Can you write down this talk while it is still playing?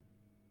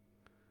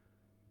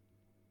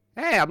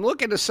Hey, I'm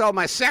looking to sell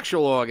my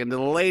sexual organ to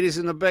the ladies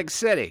in the big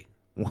city.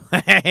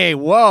 Hey,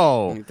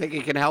 whoa. You think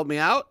you can help me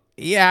out?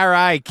 Yeah,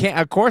 right.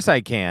 Of course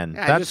I can.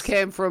 Yeah, I just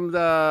came from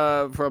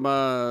the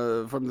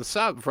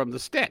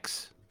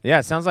sticks. Yeah,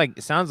 it sounds like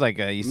you sound like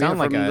from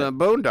the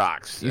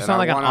Boondocks. you and sound I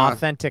like an wanna-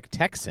 authentic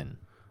Texan.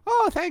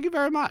 Oh, thank you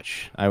very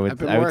much. I would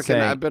say.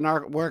 I've been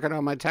working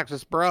on my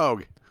Texas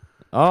brogue.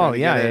 Oh trying to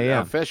yeah, get yeah, it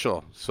yeah.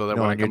 official, so that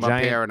No, when I and your come up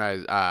giant- here and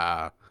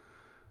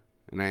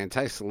I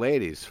entice the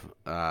ladies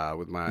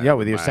with my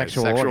with your my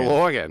sexual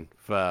organ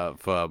for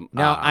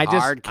Now,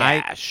 hard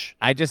cash.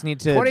 I just need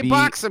to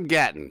 $20 I'm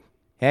getting.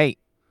 Hey,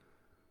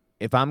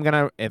 if I'm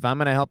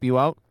gonna help you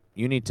out,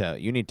 you need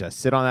to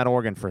sit on that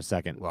organ for a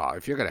second. Well,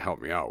 if you're gonna help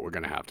me out, we're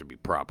gonna have to be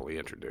properly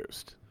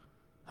introduced.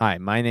 Hi,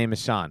 my name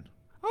is Sean.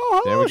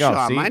 Oh, hello, There we go.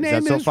 Sean. See? My Is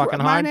name that so is fucking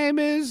my hard? name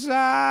is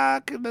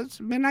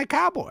Midnight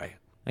Cowboy.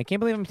 I can't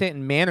believe I'm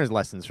taking manners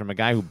lessons from a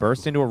guy who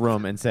burst into a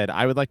room and said,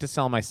 "I would like to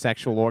sell my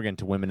sexual organ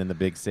to women in the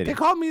big city." They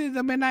call me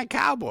the Midnight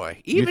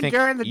Cowboy, even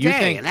during the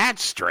day, and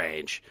that's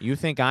strange. You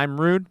think I'm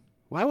rude?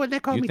 Why would they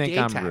call You me think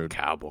I'm Daytime rude.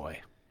 Cowboy?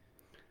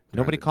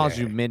 Nobody the calls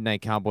day. you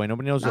Midnight Cowboy.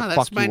 Nobody knows No, what the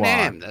that's fuck my you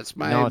name. are. That's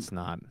my No, it's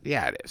not.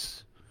 Yeah, it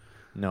is.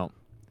 No.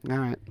 All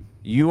right.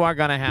 You are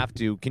gonna have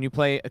to. Can you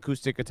play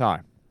acoustic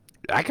guitar?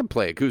 I can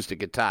play acoustic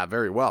guitar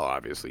very well,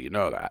 obviously. You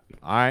know that.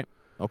 All right.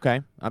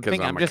 Okay. Because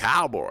I'm a just.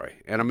 cowboy,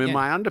 and I'm in Yeah.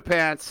 my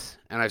underpants,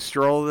 and I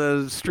stroll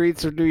the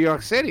streets of New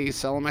York City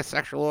selling my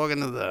sexual organ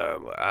to the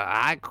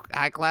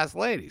high-class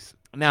ladies.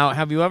 Now,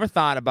 have you ever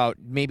thought about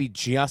maybe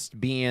just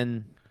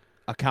being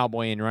a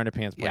cowboy in your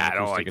underpants playing Yeah, I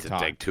don't acoustic like guitar?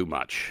 to take too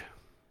much.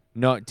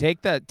 No,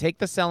 take the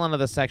selling of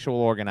the sexual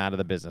organ out of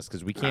the business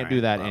because we can't All do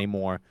right, that well.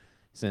 anymore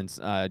since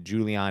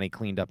Giuliani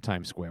cleaned up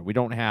Times Square. We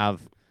don't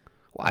have.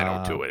 Well, I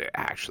don't do it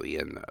actually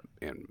in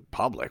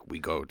public. We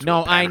go to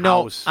No, a I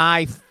know.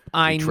 penthouse.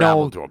 I We know.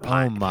 travel to a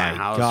Oh my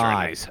penthouse or a God!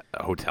 nice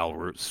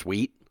hotel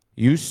suite.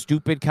 You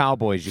stupid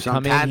cowboys! You come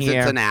in Sometimes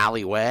here, it's an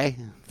alleyway.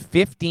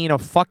 15 a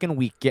fucking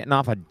week, getting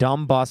off a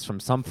dumb bus from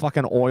some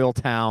fucking oil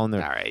town. All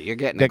right, you're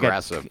getting they got-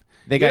 aggressive.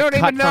 They You got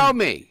don't cut even know from,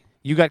 me.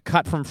 You got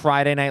cut from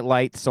Friday Night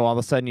Lights, so all of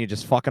a sudden you're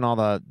just fucking all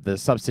the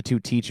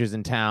substitute teachers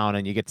in town,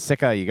 and you get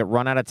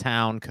run out of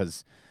town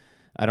because,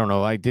 I don't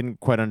know, I didn't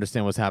quite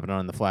understand what's happening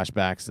on the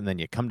flashbacks, and then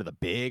you come to the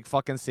big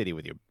fucking city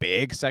with your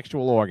big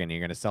sexual organ, and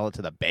you're going to sell it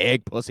to the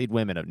big pussied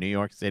women of New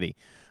York City.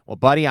 Well,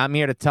 buddy, I'm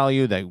here to tell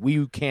you that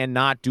we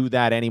cannot do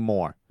that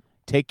anymore.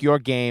 Take your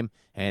game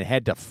and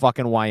head to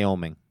fucking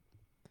Wyoming.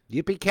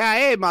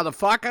 Yippee-ki-yay,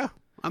 motherfucker.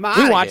 I'm out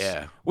of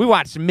here. We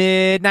watched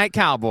Midnight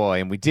Cowboy,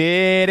 and we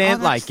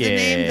didn't like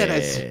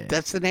it.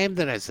 That's the name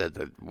that I said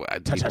that people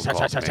called me.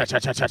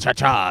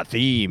 Cha-cha-cha-cha-cha-cha-cha-cha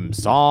theme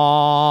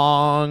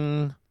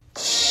song.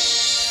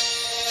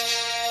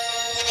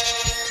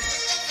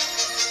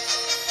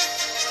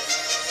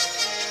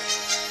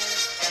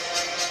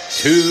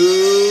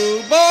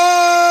 Two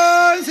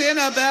boys in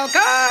a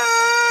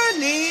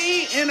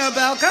balcony,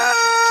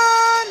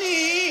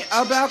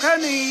 a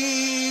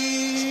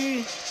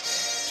balcony.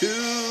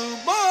 Two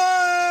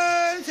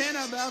boys in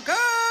a balcony,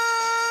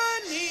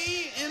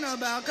 a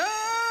balcony.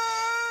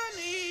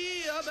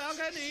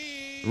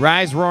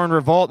 Rise, roar, and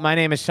revolt. My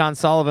name is Sean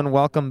Sullivan.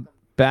 Welcome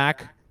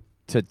back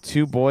to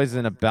Two Boys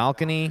in a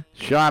Balcony.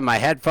 Sean, my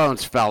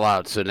headphones fell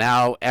out, so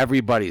now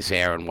everybody's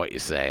hearing what you're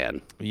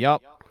saying.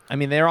 Yup. I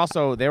mean, they were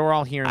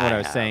all hearing what I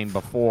was have. saying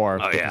before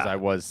Oh, because yeah. I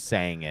was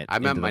saying it. I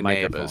meant into my the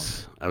microphone.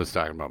 neighbors. I was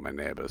talking about my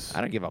neighbors.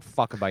 I don't give a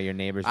fuck about your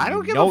neighbors. I You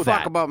don't give know a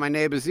fuck that. about my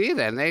neighbors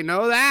either, and they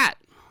know that.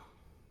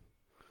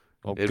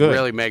 Well, It good.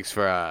 really makes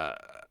for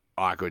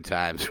awkward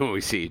times when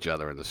we see each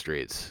other in the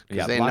streets. Yeah,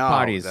 Because they block know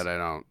parties. that I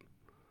don't.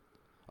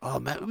 Oh,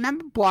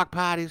 remember block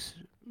parties?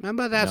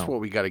 Remember, that's No. what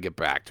we got to get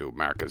back to.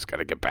 America's got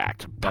to get back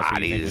to That's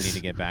what you think we need parties. to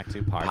get back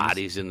to. Parties.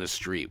 Parties in the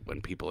street when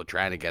people are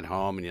trying to get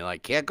home and you're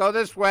like, can't go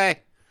this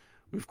way.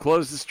 We've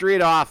closed the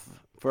street off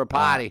for a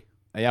party.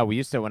 Yeah, we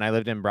used to when I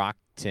lived in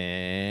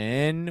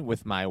Brockton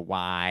with my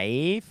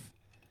wife.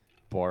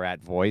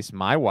 Borat voice,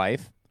 my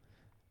wife.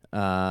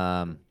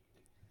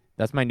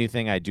 That's my new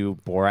thing. I do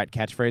Borat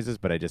catchphrases,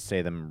 but I just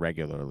say them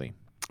regularly.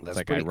 That's It's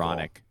like pretty cool.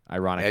 ironic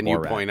And Borat. you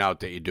point out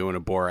that you're doing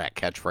a Borat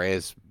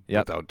catchphrase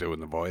Yep. without doing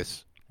the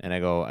voice. And I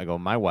go,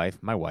 my wife.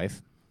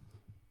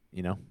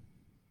 You know,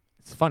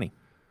 it's funny.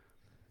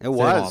 It Say,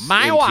 was. "Oh,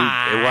 my It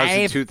was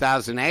in wife."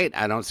 2008.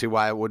 I don't see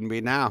why it wouldn't be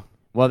now.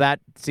 Well,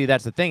 that's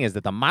the thing is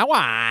that the my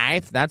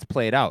wife that's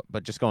played out,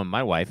 but just going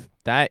my wife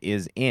that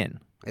is in.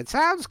 It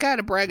sounds kind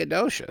of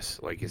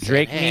braggadocious, like you said.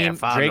 Drake hey, I meme,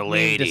 found Drake a meme,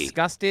 lady.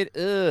 disgusted.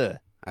 Ugh.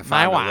 I my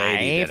found a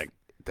lady wife.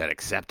 that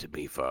accepted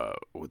me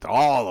with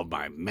all of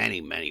my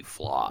many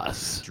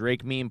flaws,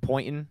 Drake meme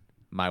pointing.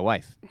 My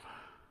wife.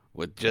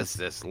 with just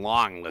this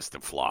long list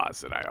of flaws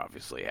that I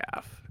obviously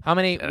have. How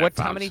many? And What?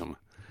 I How found many? some-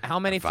 How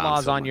many I found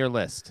flaws on some- your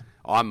list?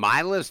 on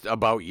my list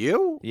about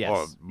you? Yes.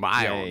 Or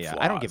my yeah, own yeah.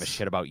 flaws? I don't give a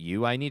shit about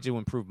you. I need to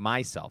improve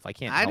myself. I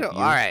can't. I help don't. you.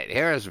 All right,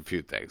 here's a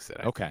few things that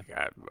I Okay. think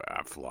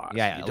are flaws.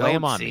 Yeah, you lay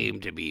 'em don't on me. seem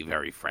to be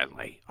very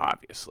friendly,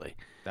 obviously.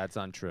 That's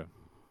untrue.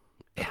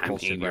 I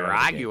bullshit mean, right you're out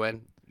of the gate.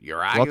 arguing.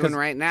 You're arguing 'cause-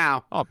 right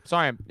now. Oh,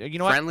 sorry. You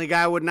know what? Friendly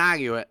guy wouldn't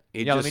argue it.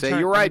 He'd Yeah, just say, let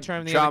 "You're me right,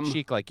 turn the chum." other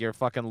cheek like you're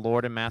fucking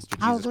Lord and Master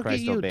Oh, Jesus look Christ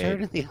at you obeyed.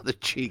 turning the other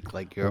cheek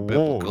like you're a Whoa,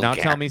 biblical now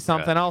tell me character.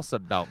 something else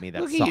about me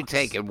that Look sucks. at you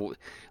taking.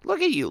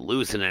 Look at you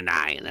losing an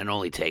eye and then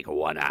only taking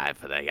one eye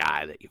for the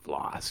eye that you've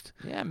lost,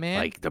 Yeah, man.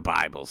 like the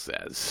Bible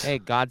says. Hey,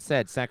 God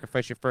said,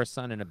 sacrifice your first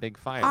son in a big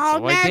fire. Oh,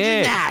 so I imagine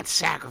did. that,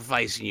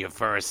 sacrificing your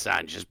first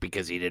son just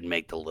because he didn't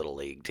make the Little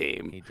League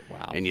team.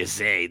 Wow. And you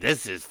say,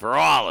 this is for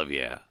all of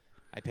you.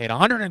 I paid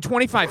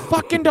 $125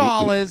 fucking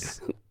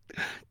dollars.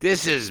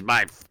 This is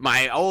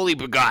my only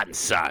begotten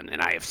son,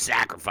 and I have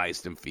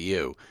sacrificed him for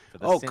you. For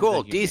the Oh, sins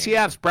cool. that you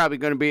DCF's probably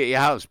going to be at your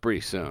house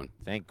pretty soon.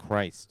 Thank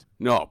Christ.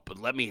 No, but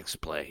let me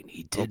explain.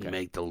 He didn't Okay.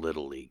 make the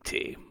Little League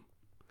team.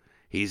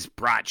 He's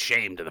brought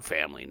shame to the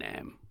family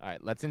name. All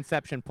right, let's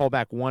Inception pull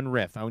back one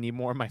riff. I need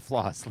more of my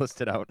flaws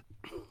listed out.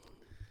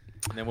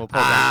 And then we'll pull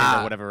back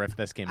into whatever riff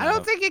this came I out don't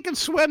of. think he can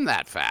swim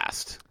that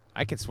fast.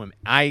 I can swim.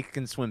 I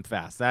can swim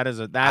fast. That is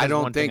I one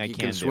don't thing think I he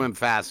can can swim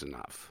fast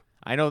enough.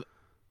 I know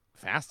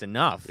fast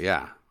enough.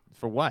 Yeah.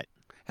 For what?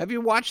 Have you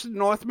watched The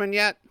Northman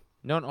yet?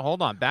 No,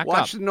 hold on. Back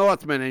Watch up. The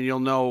Northman, and you'll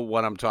know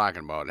what I'm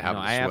talking about. How No,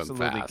 to I swim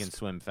absolutely fast. can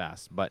swim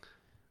fast, but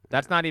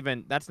that's not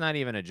even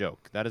a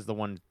joke. That is the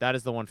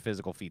one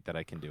physical feat that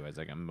I can do.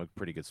 I'm a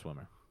pretty good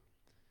swimmer.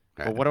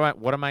 Okay. But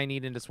what am I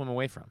needing to swim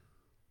away from?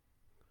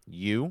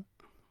 You?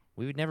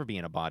 We would never be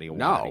in a body of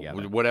water No,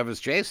 together. whatever's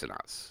chasing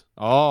us.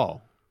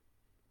 Oh.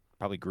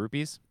 Probably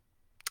groupies?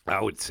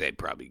 I would say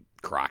probably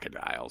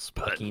crocodiles,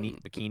 but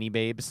Bikini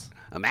babes?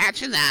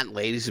 imagine that,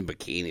 ladies in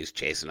bikinis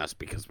chasing us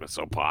because we're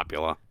so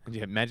popular. Could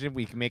you imagine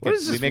we can make What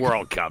does this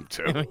world come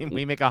to?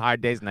 we make a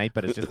hard day's night,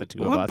 but it's just the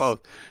two of We're us.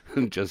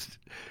 both just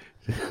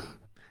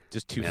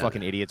Just two Yeah.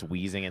 fucking idiots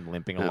wheezing and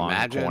limping along the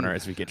Imagine corner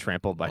as we get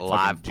trampled by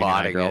live fucking junior high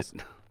potting girls.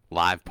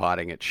 live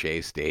potting at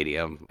Shea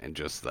Stadium, and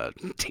just the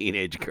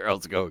teenage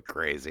girls going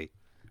crazy.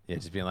 Yeah,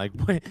 just being like,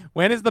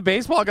 when is the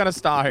baseball gonna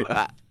start?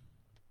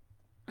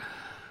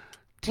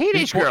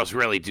 Teenage girls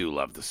really do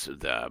love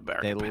the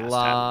American They pastime of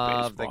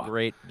love the baseball.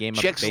 great game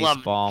Chicks of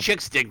baseball. love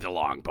chicks dig the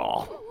long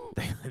ball.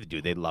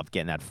 Dude, they love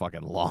getting that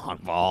fucking long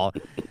ball.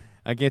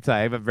 I can't tell you,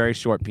 I have a very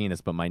short penis,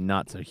 but my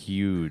nuts are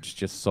huge,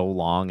 just so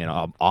long and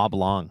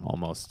oblong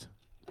almost.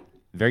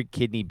 Very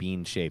kidney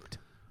bean shaped.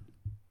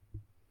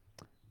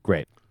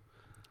 Great.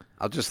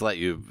 I'll just let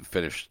you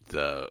finish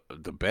the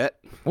bit.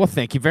 Well,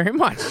 thank you very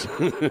much.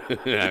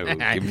 I will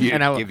give you,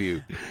 And I will- give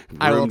you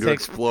I will room to take-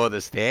 explore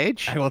the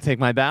stage. I will take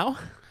my bow.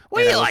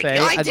 What and do I you will like? say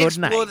You like a to good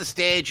explore night. the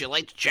stage. You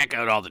like to check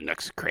out all the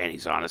nooks and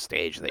crannies on a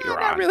stage that you're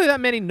Not on. really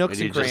that many nooks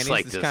And and you just crannies.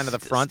 like It's to kind of the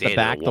s- front, stay the to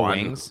back, the the one.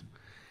 wings.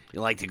 You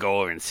like to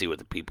go over and see what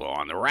the people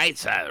on the right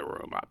side of the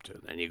room up to.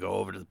 Then you go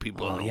over to the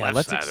people on the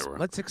left side of the room.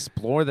 let's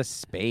explore the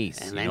space.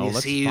 And you then know, you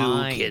let's see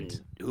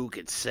find. who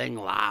can sing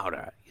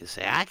louder. You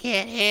say, I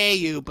can't hear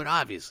you, but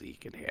obviously you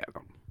can hear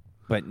them.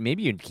 But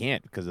maybe you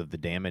can't because of the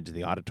damage,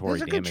 the auditory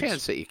There's a good damage.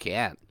 chance that you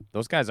can't.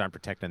 Those guys aren't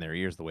protecting their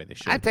ears the way they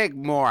should. I think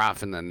more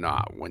often than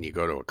not, when you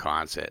go to a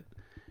concert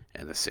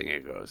and the singer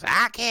goes,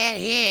 I can't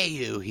hear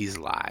you, he's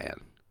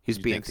lying. He's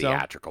You being think so?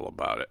 theatrical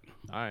about it.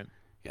 All right.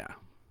 Yeah.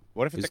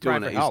 What if it's He's a cry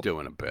doing for it. help? He's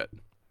doing a bit.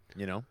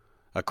 You know?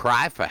 A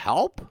cry for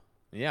help?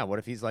 Yeah. What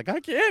if he's like, I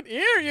can't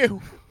hear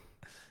you.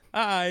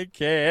 I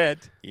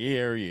can't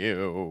hear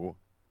you.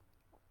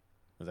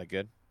 Was that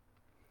good?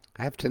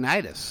 I have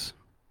tinnitus.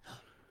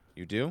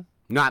 You do?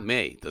 Not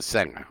me, the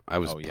singer. I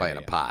was Oh, yeah, playing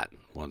yeah. a part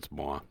once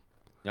more.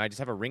 No, I just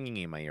have a ringing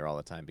in my ear all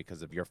the time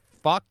because of your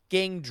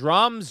fucking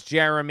drums,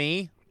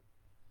 Jeremy.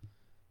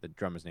 The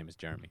drummer's name is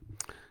Jeremy.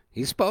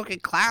 He spoke in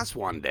class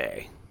one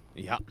day.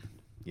 Yep.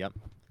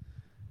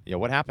 Yeah,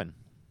 what happened?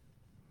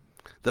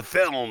 The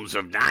films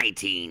of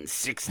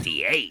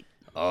 1968.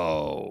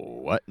 Oh,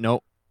 what?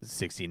 Nope.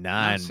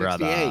 69, No,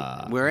 brother.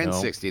 68. We're in No,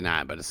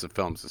 69, but it's the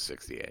films of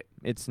 68.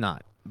 It's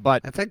not.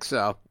 But I think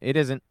so. it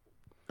isn't.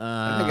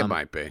 I think it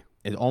might be.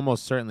 It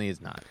almost certainly is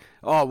not.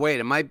 Oh, wait,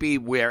 it might be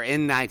we're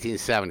in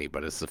 1970,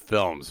 but it's the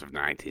films of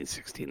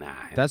 1969.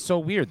 That's so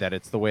weird that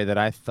it's the way that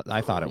I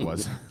thought it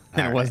was. And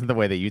All it right. wasn't the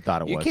way that you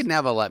thought it You was. can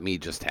never let me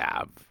just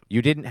have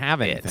You didn't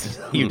have it.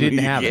 anything. You didn't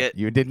have it.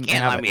 You didn't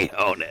Can't have let it. me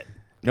own it.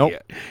 Nope.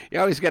 You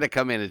always got to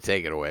come in and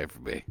take it away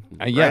from me.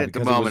 Yeah, right at the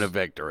because it moment was- of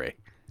victory.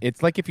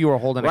 It's like if you were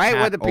holding a Right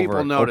cat when the people over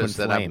an notice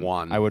open that I've flame.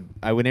 won.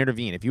 I would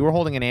intervene. If you were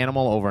holding an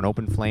animal over an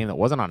open flame that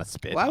wasn't on a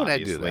spit, Why would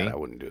obviously, I do that? I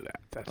wouldn't do that.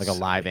 That's like a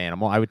live silly.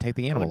 animal, I would take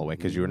the animal would away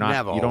because you're not.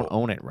 never You don't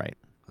hold- own it right.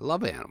 I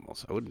love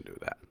animals. I wouldn't do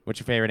that. What's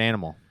your favorite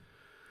animal?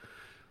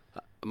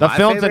 The My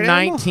film's of favorite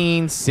animal?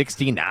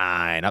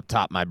 1969. Up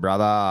top, my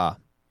brother.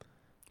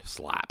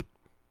 Slap.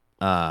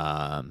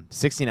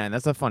 69.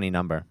 That's a funny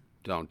number.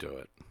 Don't do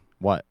it.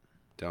 What?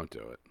 Don't do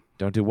it.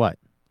 Don't do what?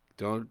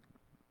 Don't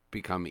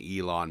become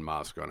Elon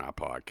Musk on our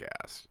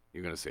podcast.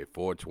 You're going to say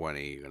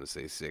 420. You're going to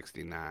say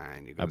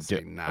 69. You're going to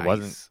say nice. I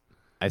wasn't.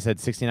 I said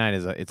 69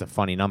 is it's a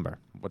funny number.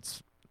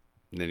 What's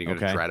And then you're going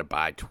to Okay. try to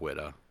buy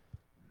Twitter.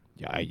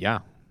 yeah.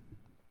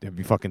 Have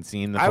you fucking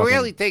seen the? I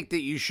really think that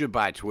you should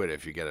buy Twitter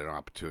if you get an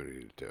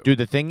opportunity to. Dude,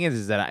 the thing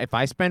is that if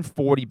I spend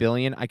 $40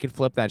 billion, I could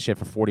flip that shit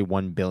for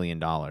 $41 billion.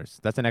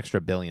 That's an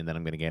extra billion that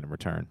I'm going to get in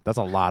return. That's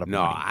a lot of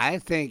No, money. I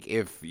think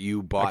if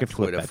you bought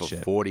Twitter for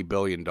shit. $40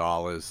 billion,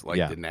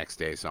 the next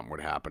day something would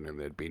happen and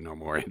there'd be no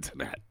more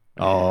internet.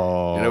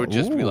 Oh, and it would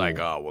just be like,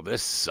 oh, well,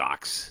 this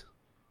sucks.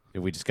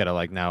 We just gotta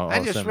now.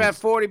 I just spent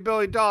 $40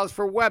 billion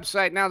for a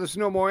website. Now there's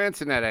no more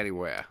internet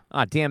anywhere.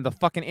 Ah, damn! The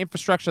fucking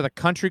infrastructure of the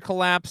country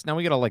collapsed. Now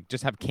we gotta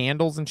just have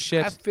candles and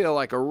shit. I feel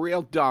like a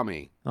real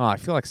dummy. Oh, I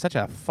feel like such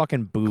a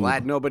fucking boob.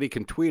 Glad nobody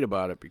can tweet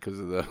about it because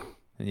of the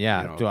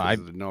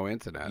no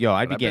internet. Yo,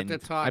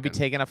 I'd be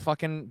taking a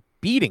fucking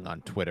beating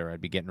on Twitter.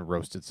 I'd be getting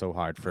roasted so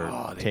hard for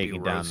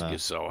taking down the. You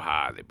so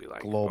hard. They'd be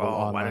like, global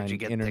online why don't you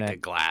get internet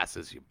thicker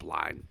glasses, you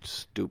blind,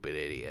 stupid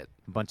idiot?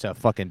 A bunch of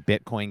fucking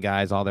Bitcoin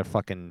guys, all their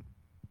fucking.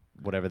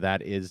 Whatever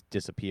that is,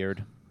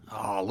 disappeared.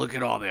 Oh, look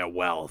at all their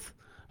wealth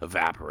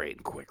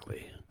evaporating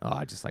quickly.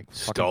 Oh, just like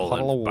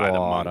stolen by the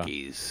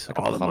monkeys. Like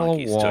all the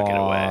monkeys took it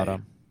away.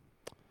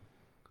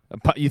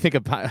 You think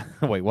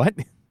wait, what?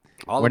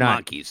 All the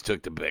monkeys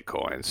took the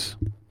Bitcoins.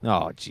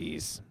 Oh,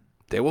 jeez.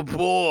 They were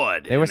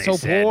bored. They were so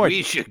bored.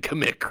 We should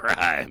commit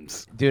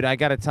crimes. Dude, I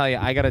got to tell you,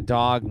 I got a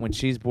dog. When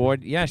she's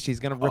bored, yeah, she's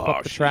going to rip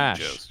up the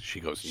trash.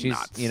 She goes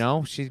nuts.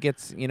 She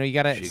gets, you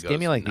got to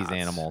stimulate these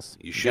animals.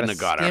 You shouldn't have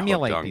got her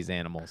stimulate these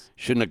animals.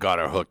 Shouldn't have got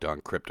her hooked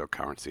on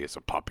cryptocurrency as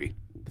a puppy.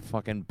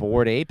 Fucking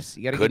bored apes.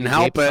 You got to give these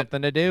apes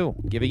something to do.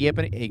 Give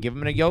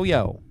them a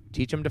yo-yo.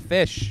 Teach them to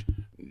fish.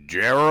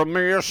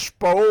 Jeremy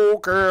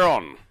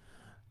spoken.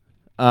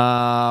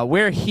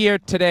 We're here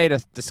today to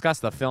discuss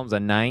the films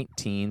of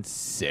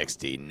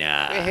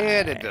 1969. We're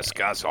here to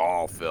discuss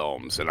all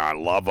films and our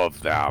love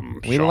of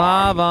them. We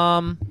love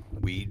them.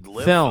 We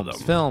live for them.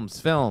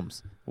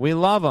 Films. We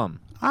love them.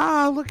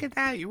 Oh, look at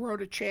that. You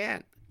wrote a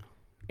chant.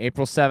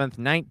 April 7th,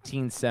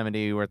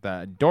 1970. We're at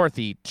the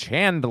Dorothy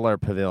Chandler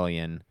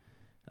Pavilion.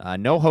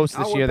 No host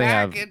this year. They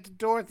have into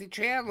Dorothy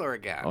Chandler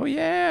again. Oh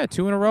yeah,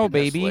 2 in a row,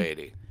 baby.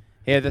 Lady.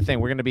 Here's the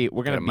thing: we're gonna be at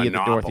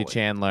the Dorothy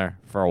Chandler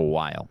for a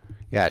while.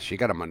 Yeah, she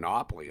got a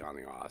monopoly on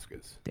the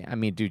Oscars. I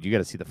mean, dude, you got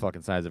to see the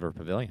fucking size of her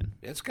pavilion.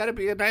 It's got to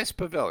be a nice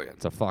pavilion.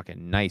 It's a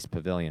fucking nice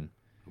pavilion.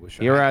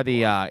 Here are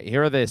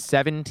the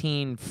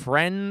 17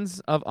 friends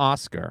of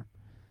Oscar,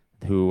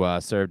 who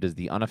served as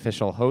the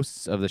unofficial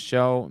hosts of the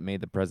show, made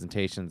the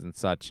presentations and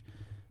such.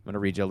 I'm gonna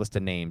read you a list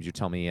of names. You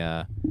tell me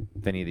if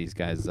any of these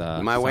guys.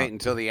 Am I waiting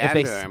until the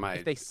end, or am I?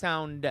 If they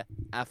sound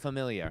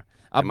familiar.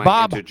 Am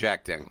Bob I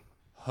interjecting?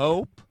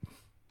 Hope,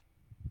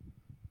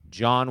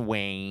 John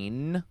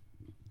Wayne.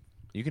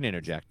 You can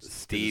interject.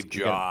 Steve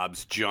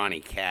Jobs, Johnny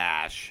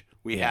Cash.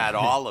 We had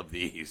all of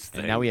these things.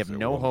 And now we have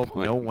no Hope,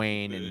 no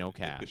Wayne, and no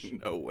Cash.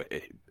 No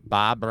way.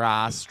 Bob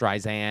Ross,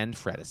 Streisand,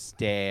 Fred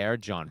Astaire,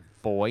 John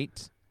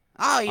Voight.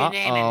 Oh, you're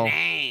naming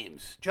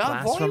names.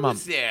 John Voight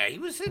was there. He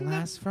was in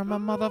Blast from a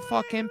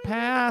motherfucking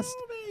past.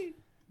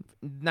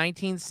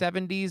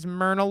 1970s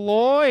Myrna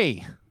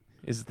Loy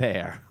is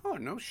there. Oh,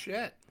 no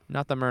shit.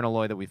 Not the Myrna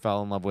Loy that we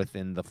fell in love with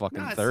in the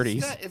fucking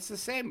 30s. It's the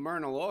same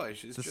Myrna Loy.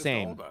 She's the just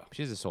same. older.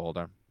 She's just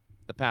older.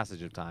 The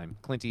passage of time.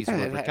 Clint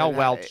Eastwood, Raquel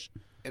Welch.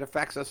 It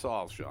affects us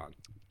all, Sean.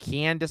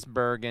 Candice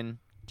Bergen,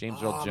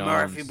 James Earl Jones.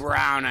 Murphy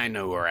Brown, I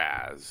knew her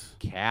as.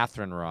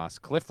 Catherine Ross,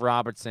 Cliff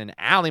Robertson,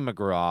 Ally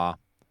McGraw,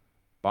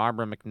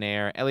 Barbara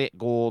McNair, Elliot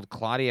Gould,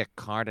 Claudia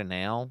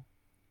Cardinale,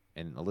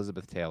 and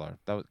Elizabeth Taylor.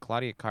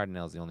 Claudia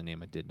Cardinale is the only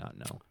name I did not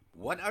know.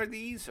 What are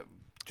these?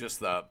 Just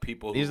the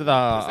people who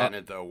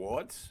presented the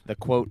awards? The,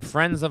 quote,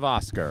 Friends of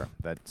Oscar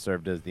that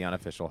served as the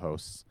unofficial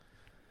hosts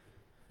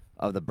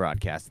of the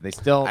broadcast. They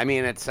still, I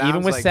mean, it sounds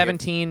even with like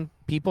 17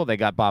 people, they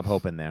got Bob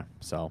Hope in there.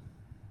 So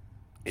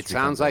it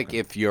sounds like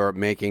if you're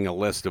making a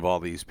list of all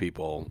these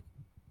people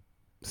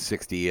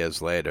 60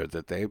 years later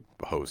that they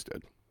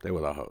hosted, they were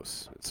the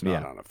hosts. It's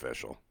not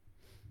unofficial.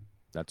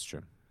 That's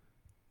true.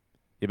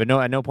 Yeah, but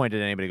at no point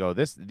did anybody go,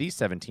 these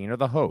 17 are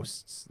the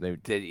hosts.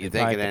 Did you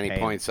think at any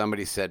point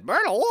somebody said,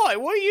 Myrna Loy,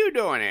 what are you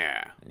doing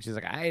here? And she's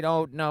like, I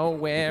don't know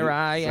where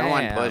I am.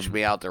 Someone pushed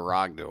me out the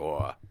wrong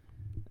door.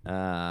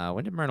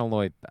 When did Myrna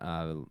Loy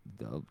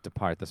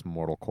depart this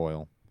mortal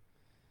coil?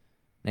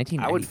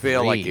 1993. I would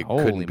feel like it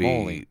couldn't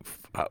be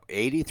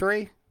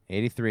 83?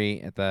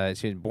 83.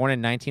 She was born in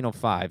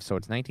 1905, so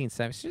it's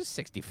 1970. She's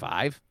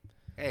 65.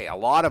 Hey, a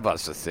lot of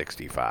us are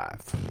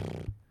 65.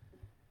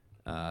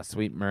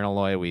 Sweet Myrna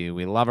Loy,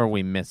 we love her,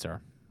 we miss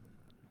her.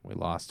 We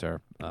lost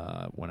her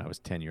when I was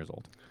 10 years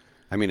old.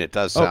 I mean, it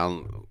does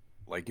sound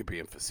like you're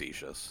being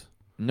facetious.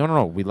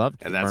 No, we love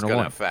and that's going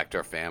to affect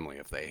her family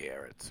if they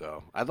hear it.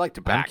 So I'd like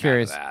to back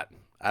out of that.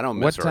 I don't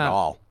miss her at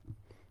all.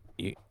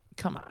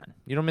 Come on.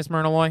 You don't miss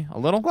Myrna Loy a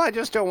little? Well, I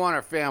just don't want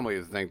her family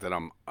to think that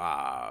I'm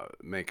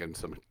making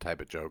some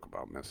type of joke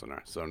about missing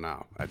her. So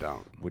no, I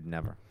don't. Would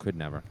never. Could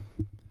never.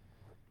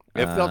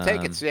 If they'll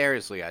take it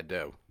seriously, I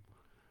do.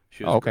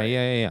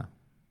 Okay, yeah.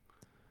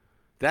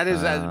 That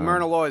is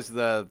Myrna Loy's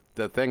the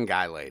thin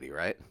guy lady,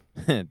 right?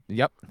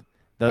 Yep.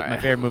 My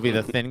favorite movie,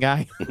 The Thin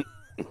Guy.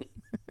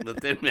 The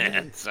Thin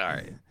Man.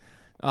 Sorry.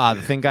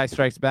 The Thin Guy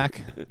Strikes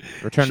Back.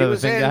 Return She to the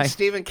was Thin in Guy.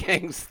 Stephen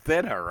King's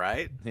Thinner,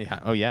 right? Yeah.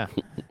 Oh yeah.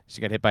 She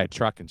got hit by a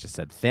truck and just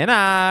said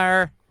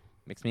thinner.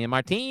 Mix me a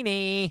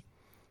martini.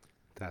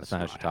 That's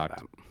not how she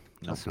talked.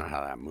 That's not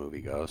how that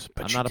movie goes.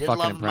 But I'm she not a did fucking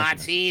love impressionist.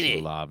 martini.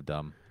 She loved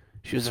them.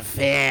 She was a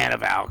fan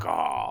of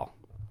alcohol.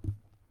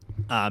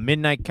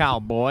 Midnight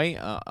Cowboy,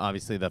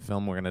 obviously the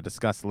film we're going to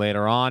discuss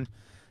later on,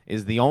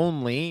 is the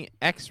only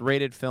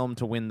X-rated film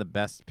to win the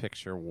Best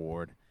Picture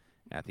award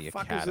at the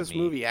Fuck Academy. is this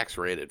movie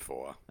X-rated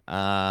for?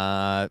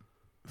 Was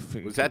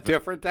Was that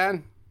different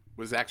then?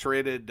 Was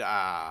X-rated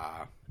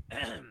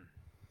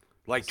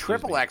like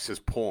triple X is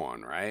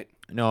porn, right?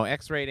 No,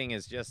 X-rating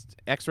is just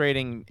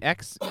X-rating.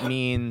 X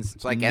means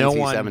It's like no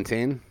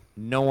NC-17.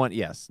 No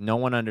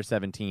one under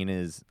 17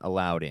 is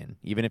allowed in,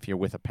 even if you're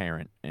with a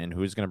parent. And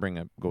who's going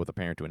to go with a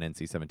parent to an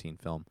NC-17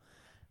 film?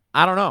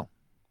 I don't know,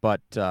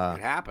 but It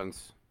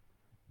happens.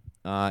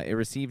 it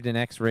received an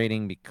X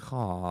rating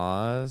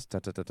because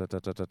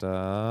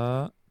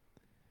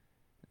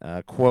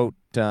quote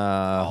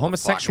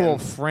homosexual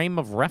frame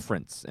of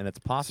reference and its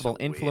possible So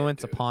weird,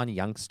 influence dude. upon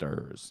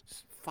youngsters.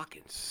 It's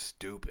fucking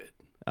stupid.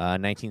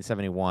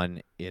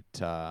 1971. It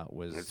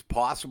was Its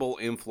possible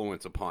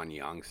influence upon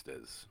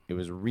youngsters. It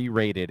was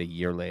re-rated a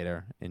year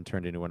later and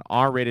turned into an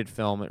R-rated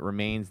film. It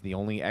remains the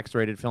only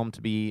X-rated film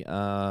to be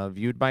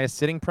viewed by a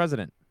sitting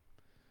president.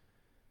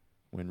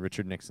 When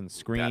Richard Nixon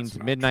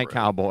screened Midnight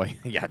Cowboy.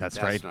 Yeah, that's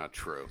right. That's not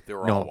true. They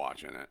were No. all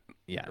watching it.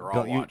 Yeah, They're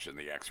all watching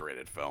the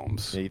X-rated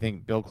films. Yeah, you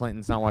think Bill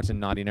Clinton's not watching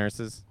Naughty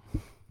Nurses?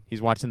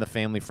 He's watching the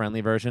family-friendly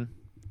version,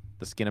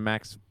 the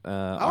Skinamax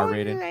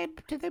R-rated.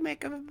 Did they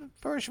make a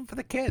version for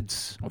the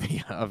kids?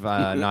 of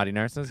Naughty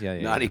Nurses? Yeah.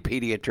 Naughty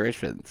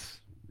pediatricians.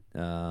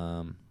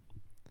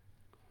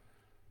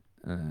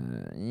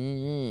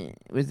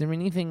 Was there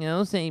anything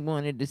else I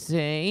wanted to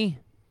say?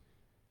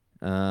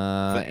 For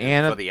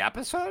Anna the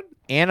episode?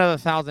 Anna of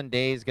 1,000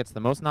 Days gets the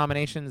most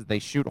nominations. They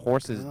Shoot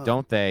Horses,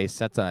 Don't They?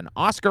 Sets an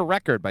Oscar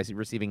record by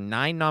receiving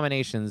 9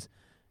 nominations,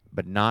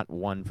 but not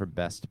one for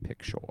Best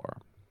Picture.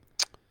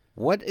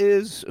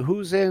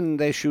 Who's in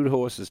They Shoot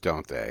Horses,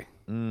 Don't They?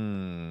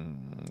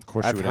 Of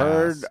course, I've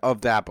heard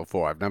of that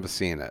before. I've never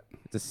seen it.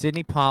 It's a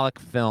Sidney Pollack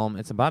film.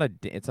 It's about a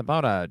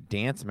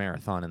dance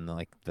marathon in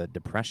the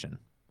Depression.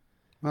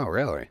 Oh,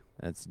 really?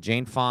 It's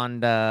Jane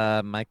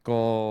Fonda,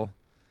 Michael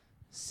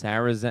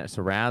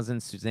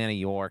Sarrazin, Susanna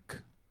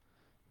York,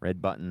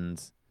 Red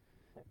Buttons.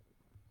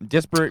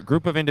 Disparate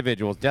group of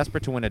individuals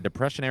desperate to win a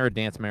Depression-era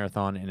dance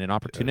marathon and an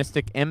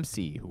opportunistic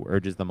MC who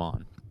urges them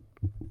on.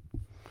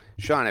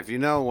 Sean, if you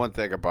know one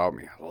thing about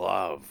me, I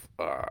love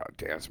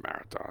dance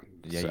marathon.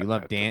 Yeah, you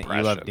love dance.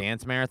 You love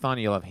dance marathon.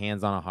 You love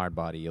hands on a hard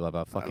body. You love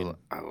a fucking.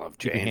 I love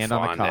keep your Jane hand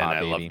on the Fonda, car, and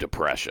I baby. love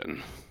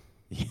depression.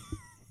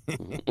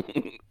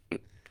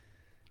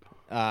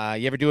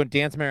 You ever do a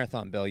dance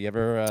marathon, Bill? You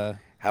ever?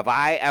 Have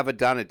I ever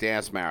done a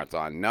dance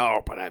marathon?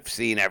 No, but I've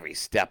seen every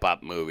Step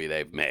Up movie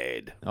they've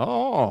made.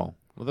 Oh,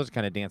 well, those are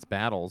kind of dance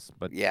battles,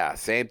 but Yeah,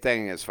 same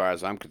thing as far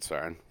as I'm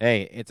concerned.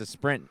 hey, it's a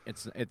sprint.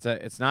 It's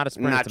not a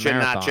sprint. It's a Nacho,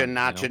 marathon.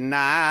 nacho, you know?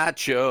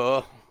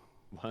 nacho.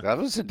 What? That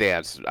was a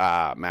dance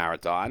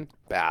marathon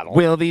battle.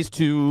 Will these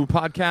two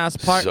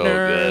podcast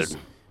partners? So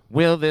good.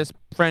 Will this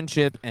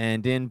friendship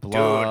end in blood?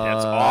 Dude,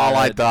 that's all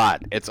I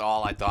thought. It's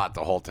all I thought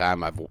the whole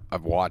time.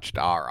 I've watched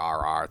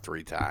RRR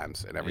 3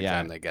 times, and every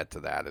time they get to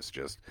that, it's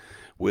just,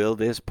 will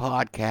this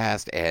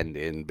podcast end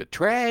in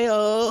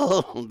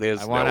betrayal?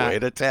 There's no way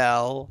to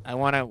tell.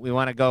 We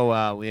want to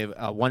go. We have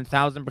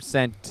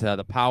 1,000%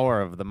 the power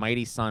of the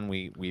mighty sun.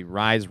 We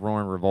rise,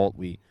 roar, and revolt.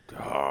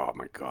 Oh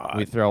my God!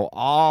 We throw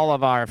all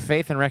of our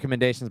faith and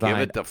recommendations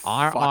behind it the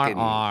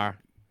RRR.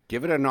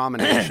 Give it a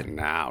nomination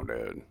now,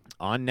 dude.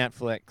 On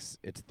Netflix.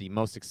 It's the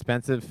most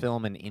expensive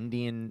film in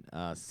Indian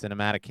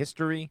cinematic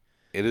history.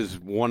 It is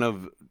one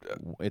of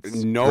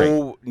It's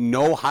no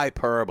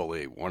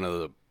hyperbole. One of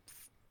the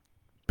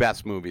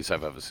best movies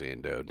I've ever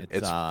seen, dude.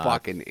 It's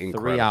fucking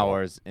incredible. 3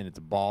 hours and it's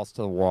balls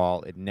to the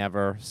wall. It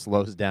never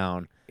slows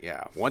down.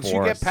 Yeah. Once for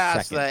you a get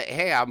past second.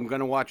 hey, I'm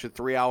gonna watch a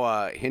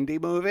 3-hour Hindi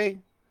movie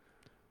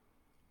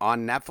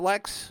on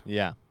Netflix.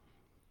 Yeah.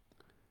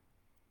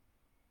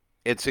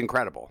 It's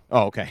incredible.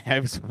 Oh, okay.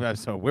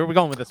 So where are we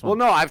going with this Well, one?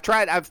 no, I've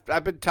tried.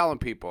 I've been telling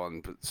people,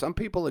 and some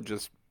people are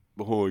just,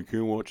 oh, you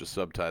can't watch a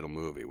subtitle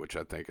movie, which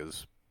I think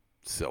is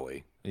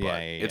silly. Yeah, But yeah,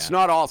 it's yeah.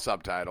 not all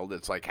subtitled.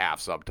 It's like half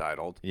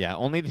subtitled. Yeah,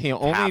 only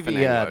half in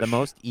the English.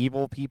 most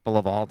evil people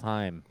of all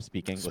time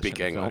speak English. Speak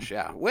in the film. English,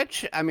 yeah.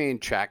 Which, I mean,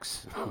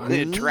 checks.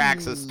 It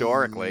tracks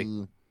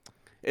historically.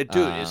 It,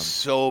 dude, is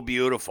so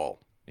beautiful.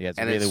 Yeah, it's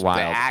And really it's- the wild.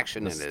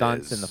 action the in it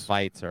stunts and the is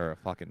fights are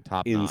fucking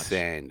top notch.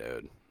 Insane,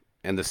 dude.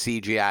 And the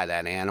CGI,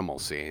 that animal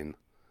scene.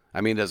 I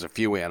mean, there's a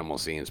few animal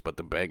scenes, but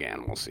the big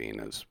animal scene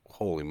is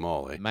holy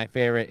moly. My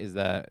favorite is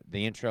the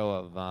intro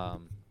of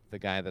the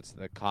guy that's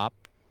the cop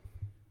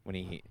when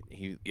he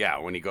Yeah,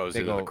 when he goes They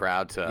into the go-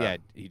 crowd to. yeah,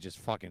 he just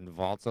fucking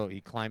vaults. So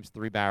he climbs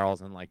 3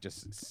 barrels and like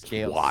just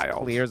scales,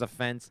 wild. clears a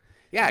fence.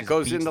 Yeah, it just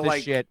goes beats into the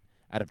like shit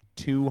out of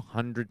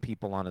 200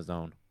 people on his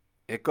own.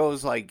 it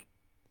goes like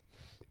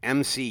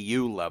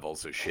MCU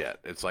levels of shit.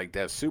 It's like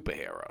they're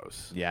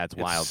superheroes. Yeah, it's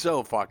wild. It's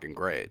so fucking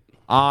great.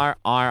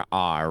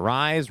 RRR,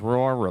 Rise,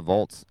 Roar,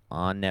 Revolts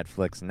on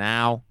Netflix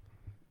now.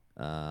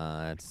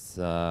 It's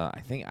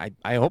I think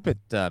I hope it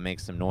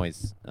makes some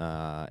noise.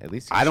 At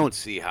least I don't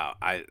see how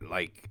I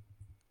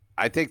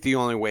think the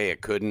only way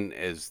it couldn't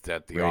is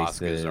that the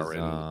Oscars are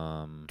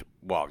in.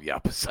 Well, yeah.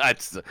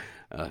 Besides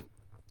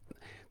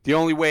the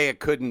only way it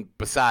couldn't,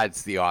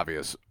 besides the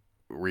obvious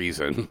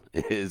reason,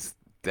 is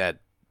that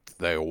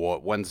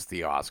when's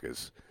the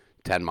Oscars?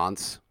 10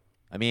 months.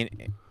 I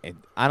mean,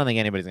 I don't think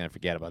anybody's gonna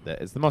forget about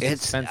that. It's the most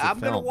expensive film. I'm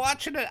gonna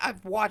watch it.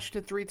 I've watched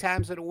it 3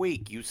 times in a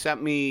week. You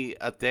sent me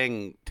a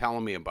thing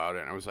telling me about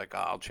it, and I was like, oh,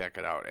 I'll check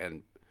it out.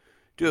 And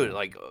dude,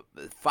 like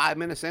 5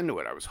 minutes into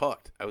it, I was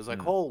hooked. I was like,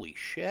 holy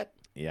shit.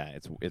 Yeah,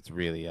 it's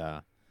really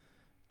excellent.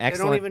 They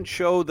don't even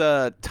show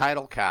the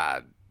title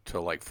card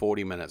till like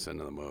 40 minutes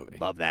into the movie.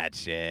 Love that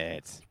shit.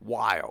 It's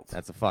wild.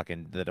 That's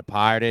The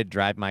Departed,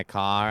 Drive My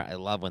Car. I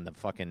love when the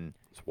fucking.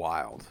 It's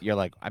wild. You're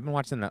like, I've been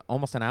watching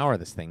almost an hour of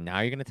this thing. Now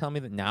you're gonna tell me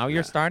that now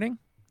you're starting?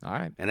 All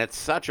right. And it's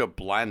such a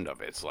blend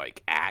of it's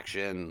like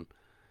action,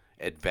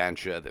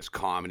 adventure. There's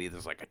comedy.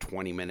 There's like a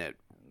 20-minute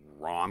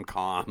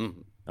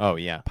rom-com. Oh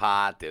yeah.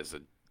 Part. There's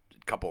a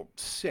couple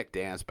sick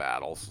dance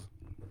battles.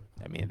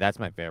 I mean, that's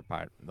my favorite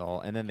part.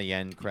 And then the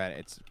end credit.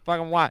 It's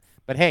fucking wild.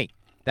 But hey,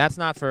 that's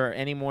not for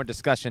any more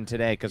discussion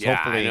today, because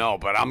hopefully. I know,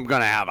 but I'm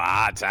gonna have a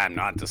hard time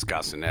not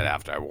discussing it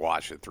after I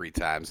watch it 3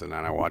 times and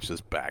then I watch this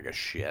bag of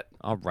shit.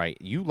 All right,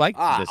 you liked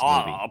this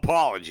movie.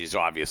 Apologies,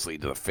 obviously,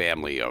 to the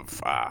family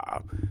of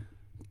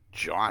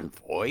John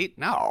Voight.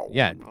 No,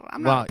 yeah,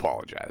 I'm not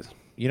apologizing.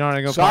 You don't want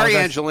to go. Sorry,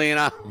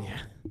 Angelina. Yeah,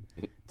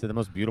 to the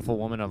most beautiful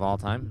woman of all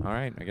time. All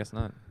right, I guess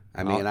not.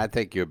 I mean, I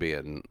think you're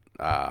being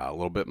a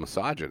little bit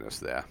misogynist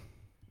there.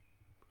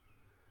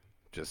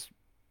 Just.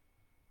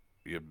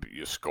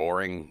 You're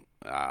scoring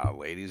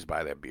ladies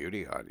by their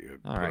beauty on you.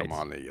 Put them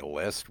on your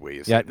list where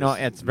you say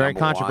it's very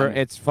controversial.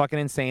 It's fucking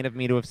insane of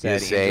me to have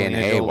said. You're saying,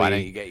 hey, why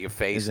don't you get your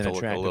face to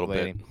look a little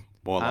bit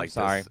more like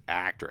this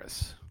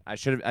actress? I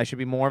should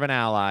be more of an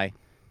ally.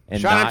 And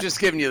Sean, I'm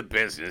just giving you the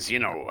business. You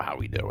know how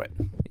we do it.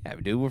 Yeah,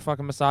 dude, we're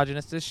fucking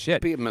misogynist as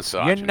shit. Be a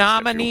misogynist. Your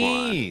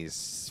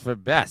nominees for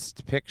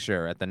Best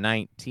Picture at the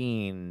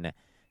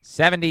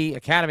 1970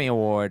 Academy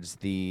Awards,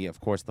 of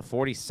course, the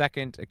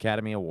 42nd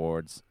Academy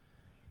Awards.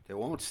 It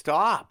won't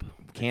stop.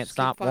 Can't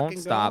stop, won't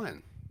stop.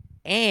 Going.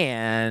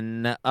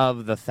 And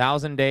of the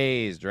 1,000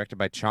 Days, directed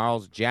by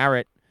Charles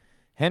Jarrett,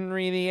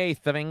 Henry VIII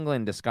of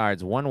England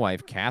discards one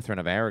wife, Catherine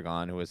of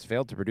Aragon, who has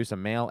failed to produce a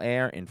male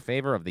heir in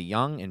favor of the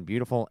young and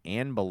beautiful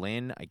Anne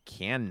Boleyn. I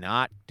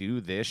cannot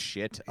do this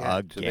shit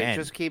again. They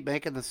just keep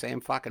making the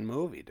same fucking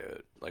movie,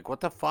 dude. Like,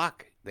 what the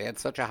fuck? They had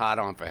such a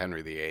hot-on for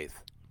Henry VIII.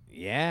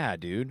 Yeah,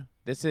 dude.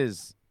 This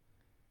is...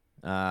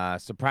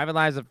 So Private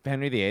Lives of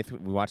Henry VIII,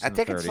 we watched in the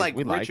 30s. I think it's like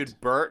Richard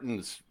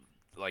Burton's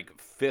like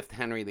 5th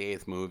Henry VIII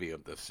movie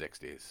of the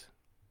 60s.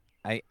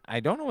 I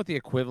don't know what the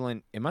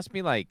equivalent... It must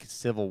be like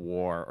Civil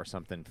War or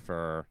something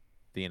for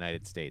the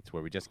United States,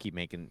 where we just keep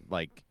making,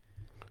 like...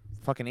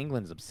 Fucking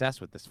England's obsessed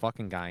with this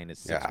fucking guy and his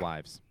 6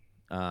 wives.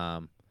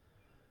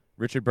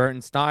 Richard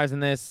Burton stars in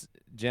this.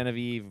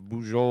 Genevieve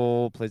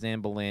Bujold plays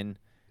Anne Boleyn.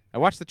 I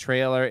watched the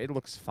trailer. It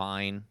looks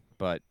fine.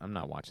 But I'm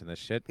not watching this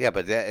shit. Yeah,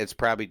 but it's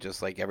probably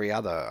just like every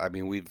other. I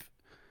mean, we've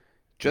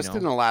just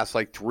in the last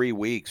like 3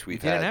 weeks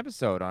we've had an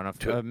episode on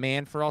a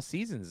Man for All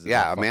Seasons.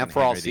 Yeah, a Man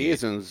for All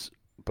Seasons.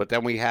 But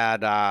then we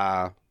had,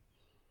 I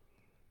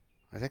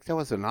think there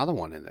was another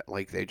one in it.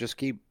 Like they just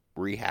keep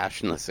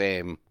rehashing the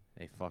same.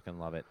 They fucking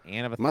love it.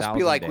 Anne of a Must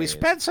be like we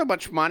spent so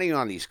much money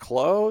on these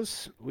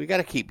clothes. We got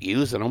to keep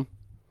using them.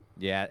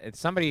 Yeah, it's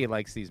somebody who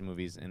likes these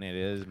movies, and it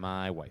is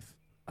my wife.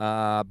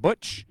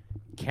 Butch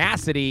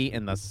Cassidy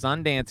and the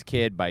Sundance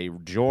Kid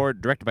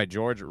directed by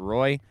George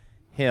Roy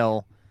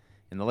Hill.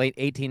 In the late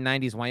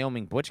 1890s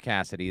Wyoming, Butch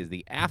Cassidy is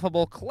the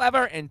affable,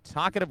 clever, and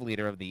talkative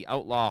leader of the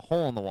outlaw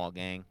Hole-in-the-Wall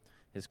gang.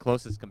 His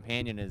closest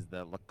companion is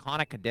the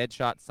laconic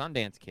deadshot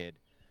Sundance Kid.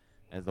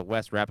 As the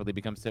West rapidly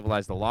becomes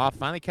civilized, the law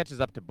finally catches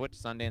up to Butch,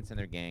 Sundance, and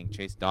their gang.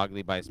 Chased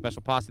doggedly by a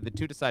special posse, the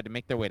two decide to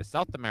make their way to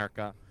South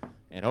America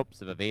in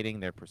hopes of evading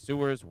their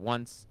pursuers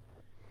once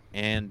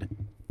and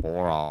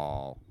for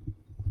all.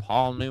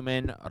 Paul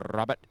Newman,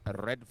 Robert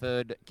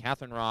Redford,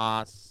 Catherine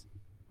Ross.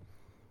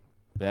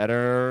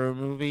 Better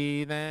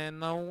movie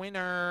than The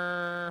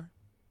Winner.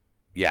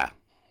 Yeah,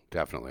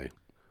 definitely.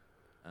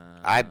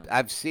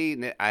 I've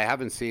seen it. I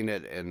haven't seen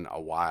it in a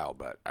while,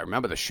 but I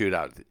remember the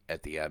shootout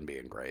at the end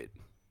being great.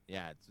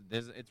 Yeah,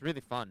 it's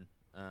really fun.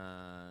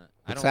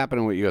 What's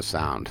happening with your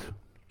sound?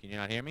 Can you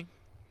not hear me?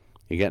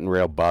 You're getting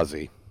real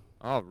buzzy.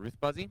 Oh, Ruth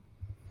Buzzy?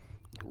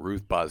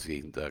 Ruth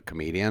Buzzy, the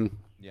comedian?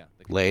 Yeah.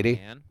 The lady?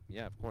 Man.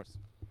 Yeah, of course.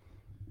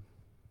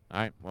 All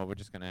right, well, we're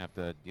just going to have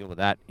to deal with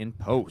that in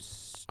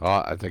post.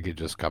 Oh, I think you're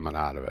just coming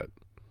out of it.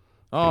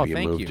 Oh, Maybe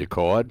thank you. You moved your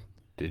cord?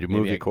 Did you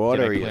move your cord,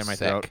 or are you sick?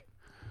 Throat?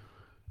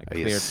 Are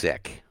you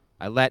sick?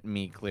 I let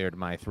me cleared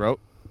my throat.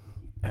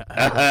 Butch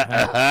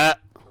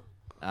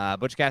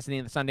Cassidy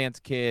and the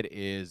Sundance Kid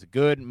is a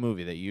good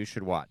movie that you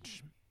should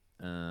watch.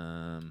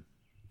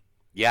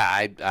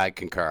 Yeah, I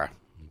concur.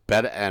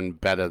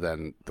 Better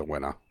than the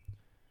winner.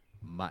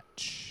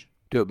 Much.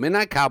 Dude,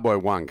 Midnight Cowboy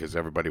won because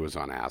everybody was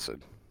on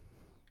acid.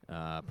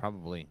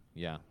 Probably,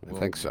 yeah. I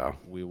think so.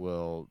 We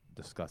will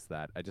discuss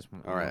that. I just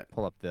want All right. to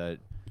pull up the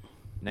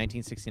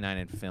 1969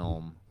 in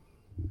film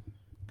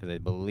because I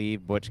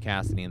believe Butch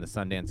Cassidy and the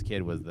Sundance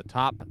Kid was the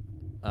top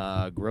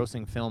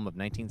grossing film of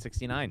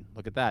 1969.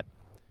 Look at that.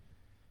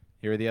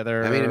 Here are the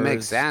other. I mean, it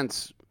makes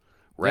sense.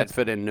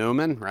 Redford and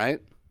Newman, right?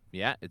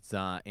 Yeah, it's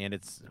and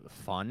it's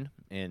fun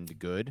and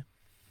good.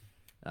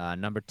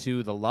 Number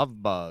 2, The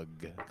Love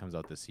Bug comes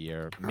out this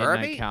year.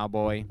 Midnight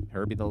Cowboy,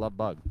 Herbie the Love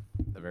Bug,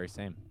 the very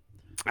same.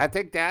 I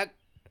think that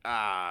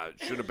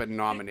should have been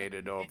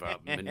nominated over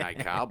Midnight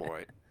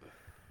Cowboy.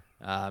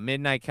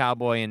 Midnight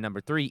Cowboy and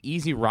number 3,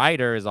 Easy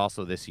Rider is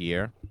also this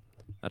year.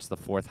 That's the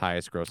 4th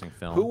highest grossing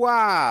film. Who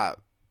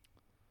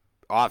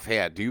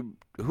offhand,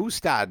 who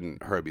starred in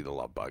Herbie the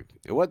Love Bug?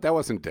 That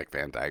wasn't Dick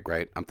Van Dyke,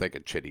 right? I'm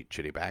thinking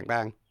Chitty Bang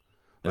Bang.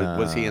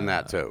 Was he in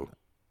that too?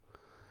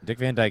 Dick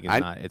Van Dyke is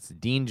not. It's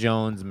Dean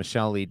Jones,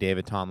 Michelle Lee,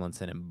 David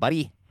Tomlinson, and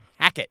Buddy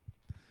Hackett.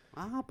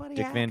 Oh, Buddy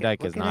Dick Hackett. Van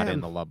Dyke is not him.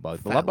 in The Love Bug.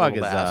 The Fat Love Bug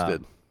is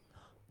bastard.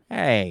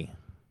 Hey.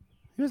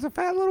 He was a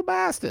fat little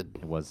bastard.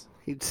 It was.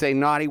 He'd say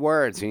naughty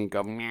words, and he'd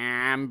go,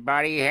 "Man,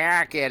 Buddy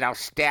Hackett, I'll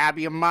stab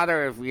your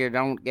mother if you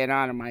don't get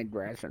out of my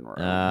dressing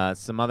room."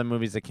 Some other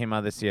movies that came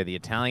out this year: The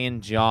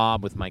Italian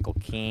Job with Michael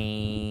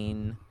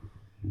Caine,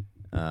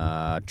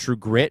 True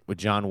Grit with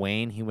John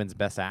Wayne. He wins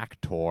Best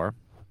Actor.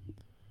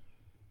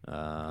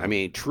 I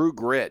mean, True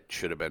Grit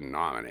should have been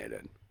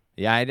nominated.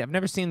 Yeah, I've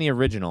never seen the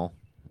original,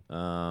 It's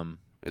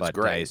but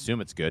great. I assume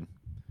it's good.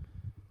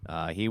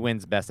 He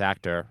wins Best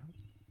Actor.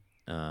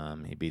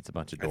 He beats a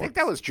bunch of dorks. I think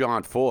that was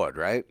John Ford,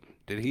 right?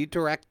 Did he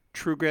direct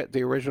True Grit,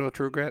 the original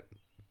True Grit?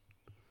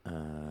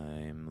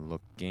 I'm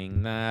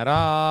looking that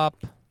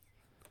up.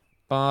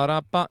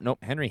 Ba-da-ba. Nope,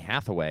 Henry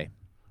Hathaway.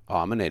 Oh,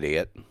 I'm an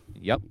idiot.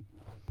 Yep.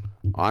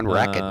 On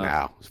record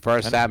now. It's the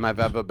first time I've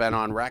ever been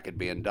on record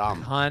being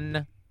dumb.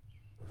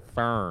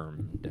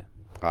 Confirmed.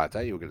 Oh, I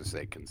thought you were going to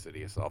say consider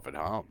yourself at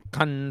home.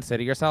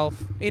 Consider yourself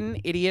an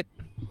idiot.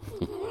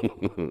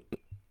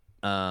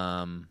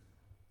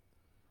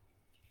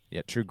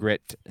 Yeah, True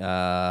Grit.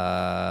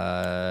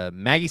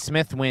 Maggie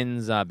Smith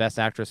wins Best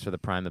Actress for The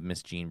Prime of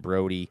Miss Jean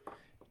Brodie.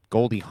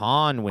 Goldie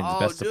Hawn wins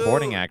Best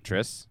Supporting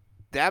Actress.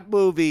 That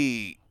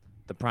movie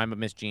The Prime of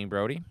Miss Jean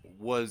Brodie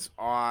was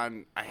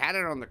on. I had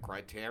it on the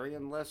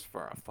Criterion list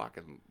for a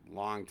fucking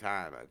long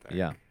time, I think.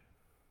 Yeah.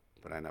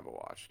 But I never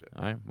watched it.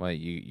 All right. Well,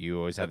 you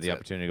always have That's the it.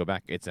 opportunity to go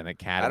back. It's an I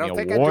Academy don't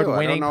think I do. I don't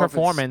Award-winning know if it's-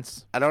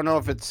 performance. I don't know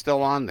if it's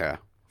still on there.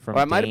 From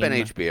Well, it might have been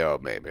Dame-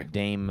 HBO, maybe.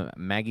 Dame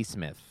Maggie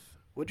Smith.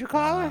 What'd you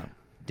call her?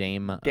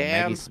 Dame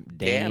Damn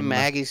Maggie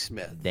Maggie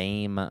Smith.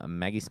 Dame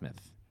Maggie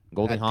Smith.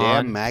 Goldie Damn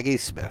Hawn. Maggie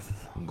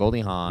Smith.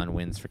 Goldie Hawn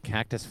wins for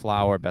Cactus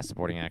Flower, Best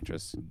Supporting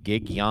Actress.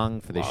 Gig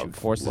Young for They Shoot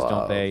Forces,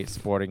 Don't They?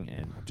 Supporting,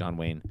 and John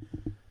Wayne.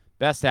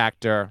 Best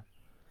Actor.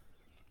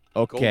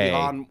 Okay. Goldie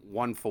Hawn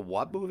won for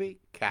what movie?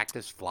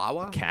 Cactus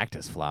Flower?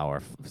 Cactus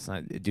Flower.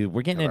 Dude,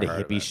 we're getting Never into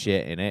heard of hippie it.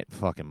 shit, and it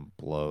fucking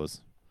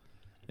blows.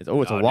 It's a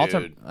Oh,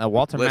 Walter dude.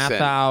 Walter Listen,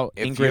 Matthau,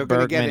 if you're Ingrid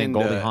gonna get Bergman, and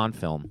Goldie into- Hawn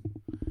film.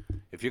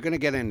 If you're going to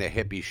get into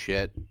hippie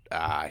shit,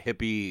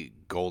 hippie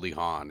Goldie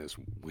Hawn is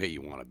where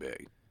you want to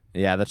be.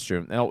 Yeah, that's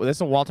true. No, this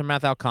is a Walter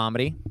Matthau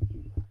comedy.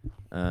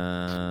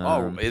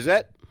 Oh, is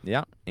it?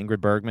 Yeah, Ingrid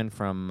Bergman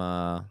from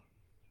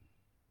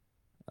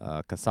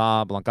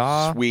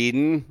Casablanca.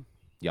 Sweden.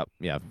 Yep,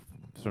 yeah,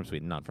 from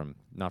Sweden, not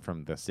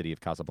from the city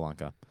of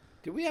Casablanca.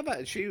 Do we have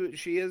a... She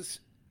is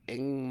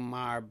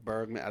Ingmar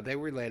Bergman. Are they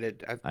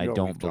related? I know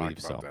don't we've believe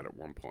talked about so. that at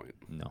one point.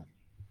 No.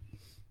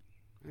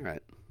 All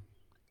right.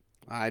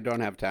 I don't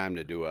have time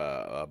to do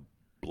a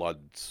blood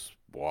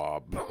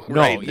swab. No,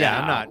 right yeah,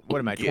 now. I'm not. What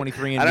am I,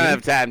 23 and I don't me?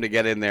 have time to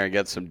get in there and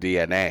get some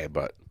DNA,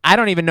 but... I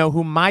don't even know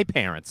who my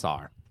parents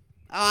are.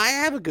 Oh, I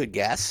have a good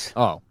guess.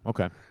 Oh,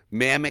 okay.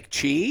 Mammoth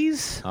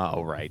cheese?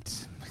 Oh,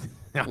 right.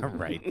 All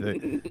right.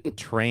 The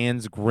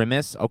trans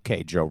grimace.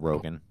 Okay, Joe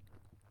Rogan.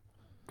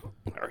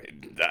 All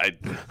right.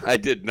 I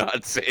did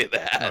not say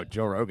that. Oh,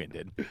 Joe Rogan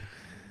did.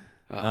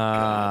 Oh,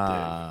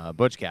 God,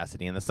 Butch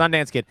Cassidy and the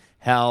Sundance Kid.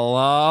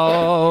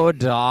 Hello,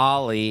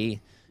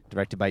 Dolly.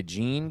 Directed by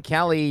Gene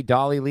Kelly,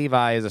 Dolly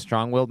Levi is a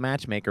strong-willed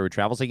matchmaker who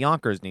travels to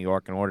Yonkers, New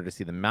York, in order to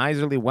see the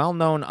miserly,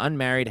 well-known,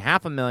 unmarried,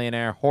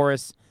 half-a-millionaire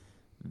Horace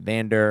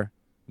Vander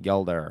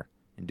Gelder.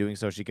 In doing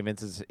so, she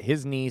convinces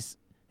his niece's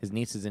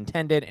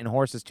intended, and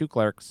Horace's two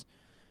clerks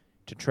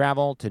to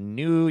travel to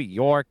New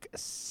York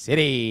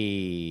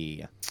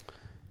City.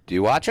 Do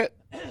you watch it?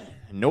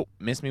 Nope,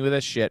 miss me with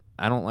this shit.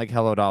 I don't like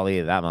Hello,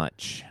 Dolly that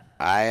much.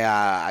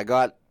 I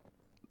got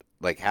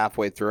like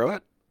halfway through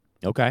it.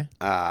 Okay.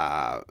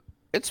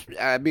 It's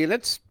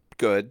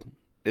good.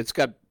 It's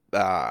got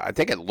I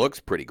think it looks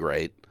pretty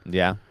great.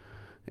 Yeah.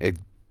 It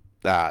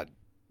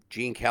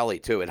Gene Kelly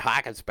too. It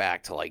harkens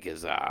back to like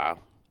his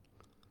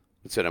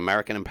it's an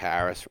American in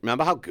Paris.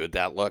 Remember how good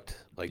that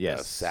looked? Like the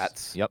Yes.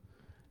 sets. Yep.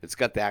 It's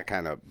got that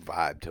kind of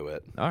vibe to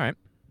it. All right.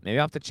 Maybe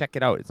I'll have to check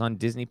it out. It's on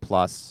Disney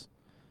Plus.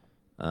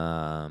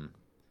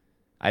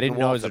 I didn't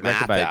know it was Walter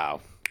directed by. Matthau.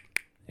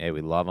 Hey,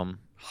 we love him.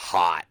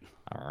 Hot.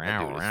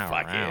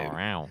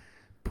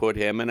 Put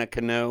him in a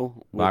canoe.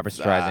 Barbra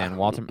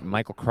Streisand,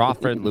 Michael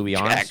Crawford, Louis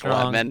Jack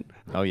Armstrong. Lemmon.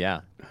 Oh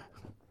yeah.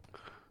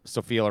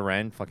 Sophia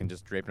Loren, fucking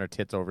just draping her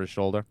tits over his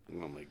shoulder.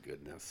 Oh my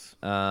goodness.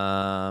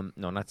 No,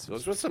 not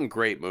Those were some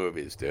great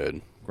movies,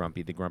 dude.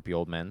 The Grumpy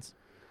Old Men's.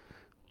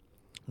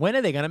 When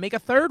are they gonna make a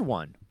third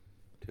one?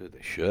 Dude,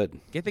 they should.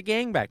 Get the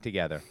gang back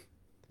together.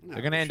 No,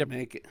 They're gonna end up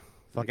make it.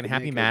 fucking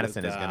Happy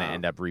Madison is gonna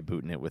end up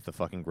rebooting it with the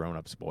fucking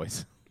grown-ups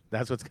boys.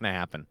 That's what's gonna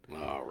happen.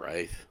 All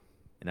right.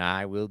 And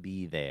I will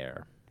be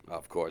there.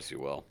 Of course you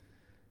will.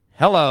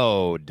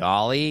 Hello,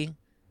 Dolly.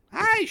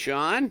 Hi,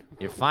 Sean.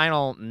 Your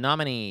final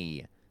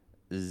nominee,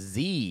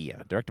 Z,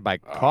 directed by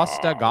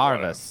Costa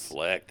Gavras.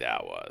 What a flick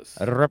that was.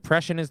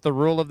 Repression is the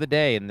rule of the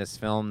day in this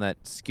film that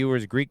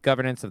skewers Greek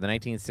governance of the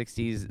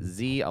 1960s.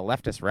 Z, a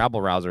leftist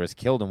rabble-rouser, is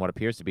killed in what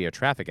appears to be a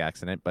traffic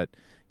accident, but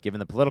given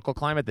the political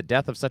climate, the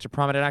death of such a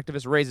prominent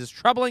activist raises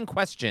troubling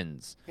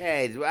questions.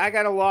 Hey, I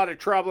got a lot of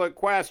troubling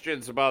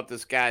questions about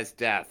this guy's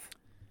death.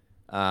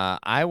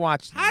 I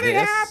watched How did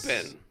it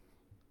happen?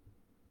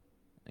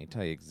 I can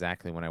tell you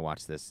exactly when I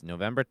watched this.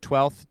 November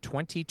 12th,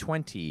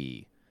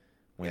 2020.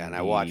 Yeah, and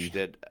I watched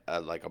it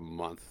like a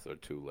month or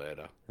two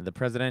later. The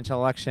presidential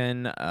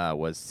election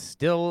was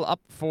still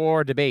up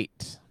for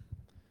debate.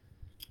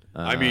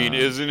 I mean,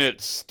 isn't it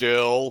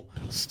still?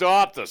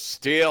 Stop the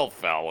steal,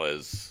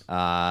 fellas.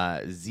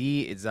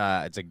 Z is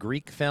it's a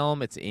Greek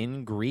film. It's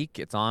in Greek.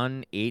 It's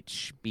on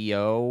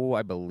HBO,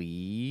 I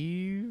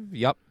believe.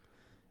 Yep.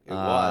 It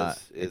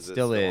was. It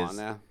still is. On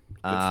there?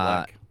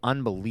 Good flick.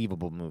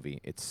 Unbelievable movie.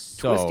 It's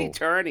so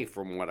twisty-turny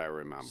from what I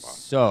remember.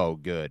 So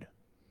good.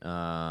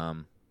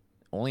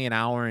 Only an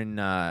hour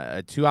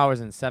and 2 hours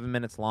and 7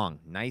 minutes long.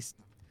 Nice,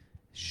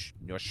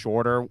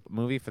 shorter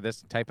movie for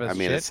this type of shit. I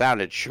mean, it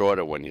sounded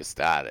shorter when you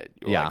started.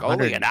 You were yeah, like,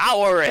 only an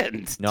hour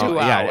and 2 hours.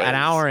 Yeah, an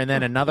hour and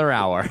then another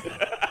hour.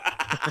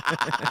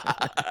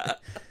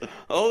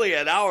 Only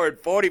an hour and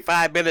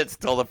 45 minutes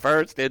till the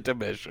first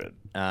intermission.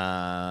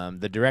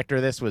 The director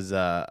of this was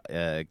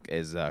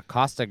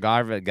Costa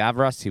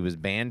Gavras. He was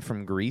banned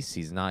from Greece.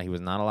 He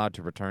was not allowed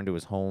to return to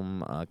his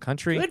home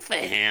country. Good for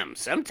him.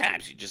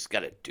 Sometimes you just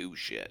gotta do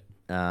shit.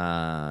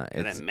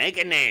 And then make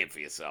a name for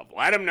yourself.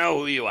 Let them know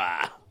who you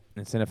are.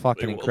 It's in a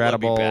fucking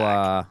incredible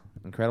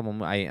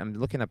movie. I'm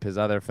looking up his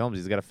other films.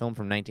 He's got a film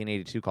from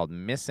 1982 called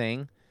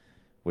Missing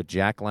with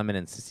Jack Lemmon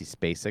and Sissy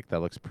Spacek that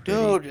looks pretty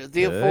good.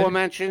 The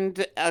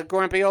aforementioned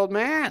grumpy old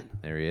man.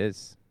 There he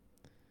is.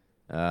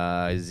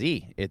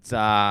 Z. It's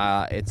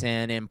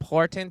an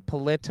important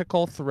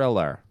political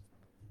thriller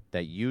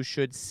that you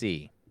should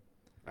see.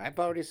 I've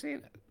already seen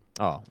it.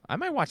 Oh, I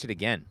might watch it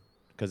again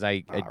because all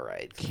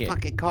right,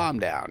 fucking calm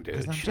down,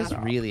 dude. I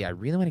really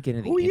want to get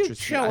into the interesting. Who are you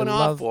showing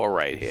off for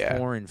right here?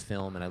 Foreign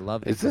film, and I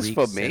love. Is this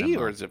for me cinema.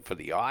 or is it for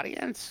the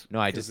audience?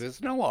 No, there's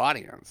no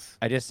audience.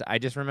 I just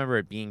remember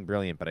it being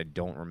brilliant, but I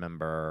don't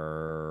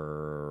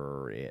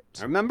remember it.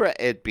 I remember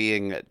it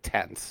being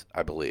tense.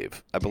 I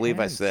believe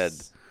I said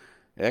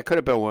it could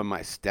have been when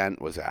my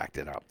stent was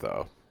acting up,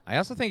 though. I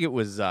also think it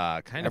was kind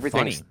of funny.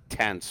 Everything's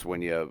tense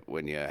when you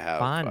have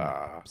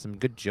fun. Some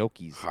good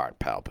jokies. Heart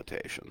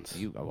palpitations.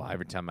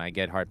 Every time I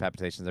get heart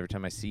palpitations, every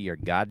time I see your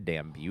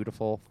goddamn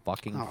beautiful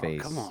fucking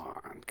face. Come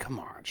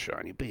on,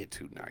 Sean. You're being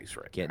too nice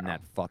right now.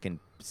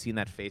 Seeing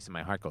that face, and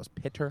my heart goes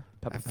pitter.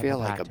 I feel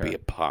like I'm being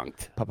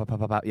punked.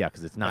 Yeah,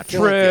 because it's not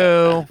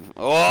true.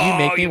 You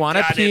make me want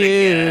to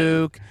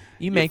puke.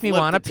 You make me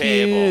want to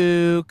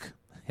puke.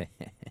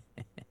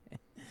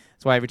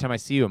 That's why every time I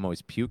see you, I'm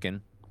always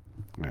puking.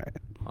 Right.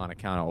 On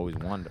account, I always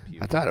wanted to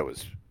puke. I thought it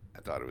was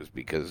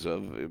because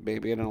of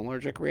maybe an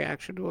allergic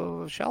reaction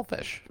to a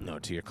shellfish. No,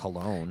 to your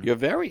cologne. You're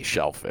very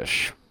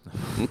shellfish.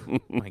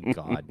 My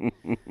God.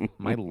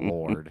 My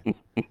Lord.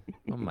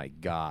 Oh, my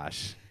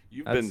gosh.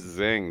 You've been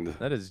zinged.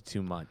 That is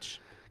too much.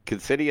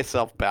 Consider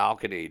yourself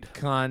balconied.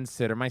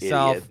 Consider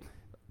myself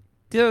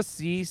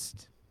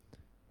deceased.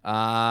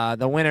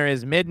 The winner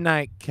is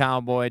Midnight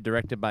Cowboy,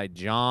 directed by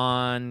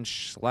John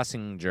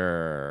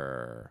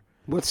Schlesinger.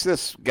 What's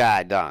this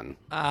guy done?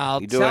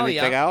 I'll you do tell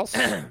anything else?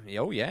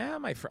 Oh, yeah,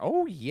 my friend.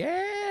 Oh,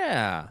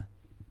 yeah.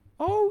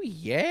 Oh,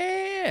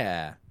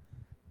 yeah.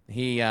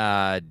 He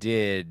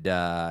did, in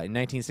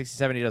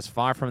 1967, he does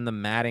Far From the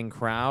Madding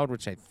Crowd,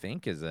 which I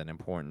think is an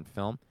important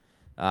film.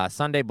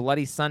 Sunday,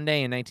 Bloody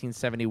Sunday in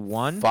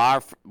 1971.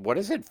 What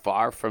is it?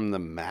 Far From the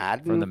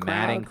Madding Crowd? From the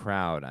Madding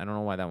Crowd. I don't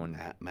know why that one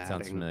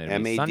sounds familiar to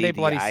me. M-A-D-D-I-N-G? Sunday,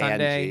 Bloody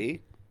Sunday.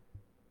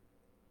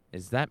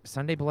 Is that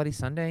Sunday, Bloody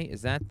Sunday?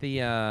 Is that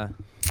the...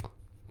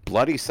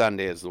 Bloody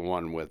Sunday is the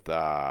one with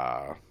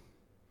Robert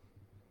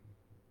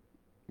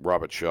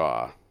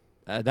Shaw.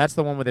 That's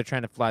the one where they're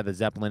trying to fly the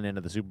Zeppelin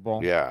into the Super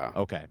Bowl? Yeah.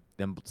 Okay.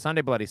 Then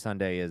Sunday, Bloody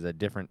Sunday is a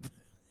different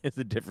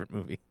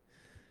movie.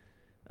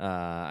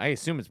 I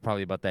assume it's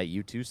probably about that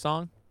U2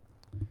 song,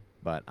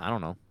 but I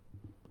don't know.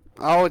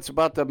 Oh, it's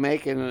about the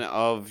making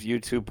of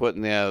U2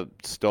 putting their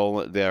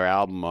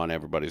album on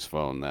everybody's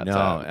phone.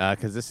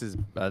 Because this is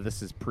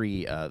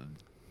pre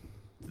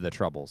the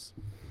Troubles.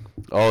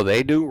 Oh,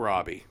 they do,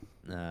 Robbie.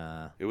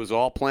 It was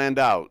all planned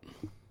out.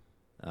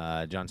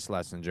 John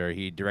Schlesinger.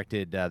 He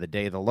directed The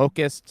Day of the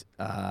Locust,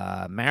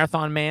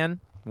 Marathon Man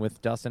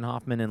with Dustin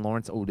Hoffman and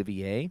Laurence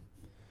Olivier.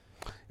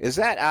 Is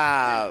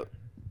that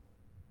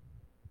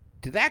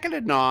did that get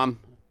a nom?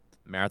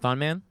 Marathon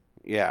Man?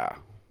 Yeah.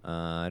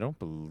 I don't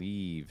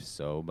believe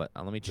so, but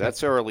let me check.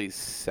 That's early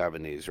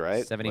 70s,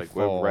 right?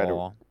 74. I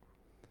don't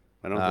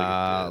think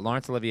it did.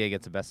 Laurence Olivier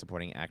gets a Best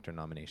Supporting Actor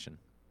nomination.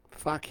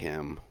 Fuck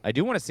him. I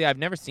do want to see. I've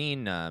never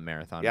seen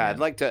Marathon Yeah, Man. I'd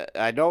like to.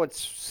 I know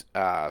it's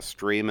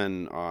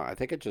streaming. I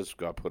think it just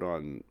got put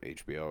on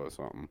HBO or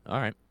something. All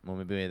right. Well,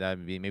 maybe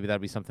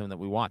that'd be something that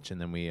we watch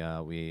and then we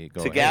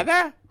go together.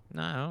 Hey.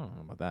 No, I don't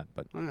know about that,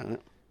 but All right.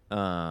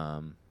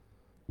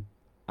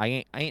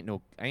 I ain't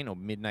no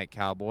midnight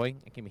cowboy.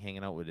 I can be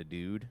hanging out with a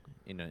dude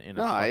in a.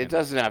 No, it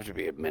doesn't have to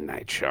be at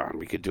midnight, Sean.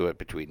 We could do it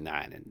between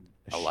 9 and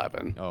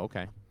 11. Oh,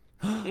 okay.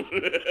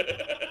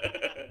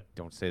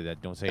 Don't say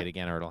that. Don't say it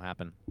again, or it'll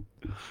happen.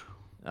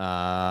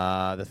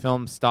 The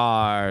film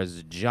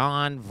stars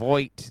Jon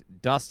Voight,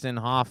 Dustin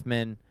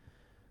Hoffman,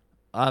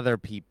 other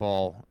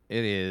people.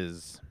 It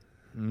is,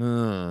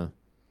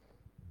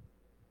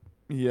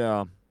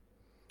 yeah.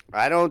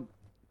 I don't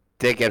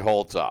think it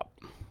holds up.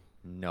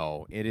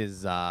 No, it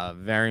is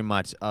very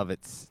much of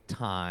its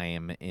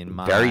time in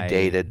my Very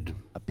dated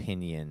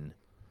opinion.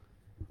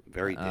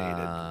 Very dated.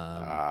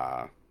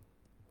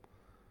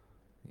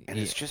 And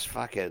it's just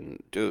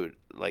fucking, dude.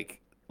 Like,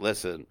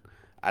 listen,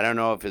 I don't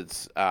know if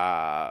it's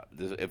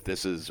if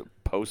this is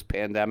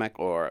post-pandemic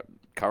or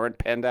current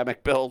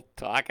pandemic, Bill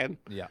talking.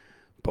 Yeah.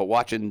 But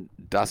watching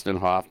Dustin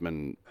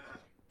Hoffman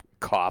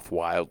cough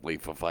wildly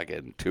for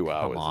fucking 2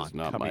 hours is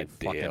not my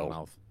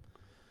deal.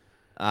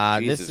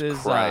 Jesus this is,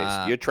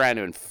 Christ. You're trying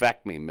to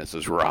infect me,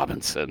 Mrs.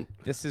 Robinson.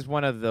 This is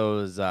one of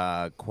those,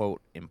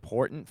 quote,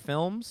 important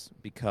films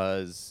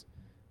because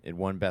it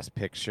won Best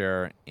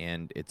Picture,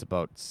 and it's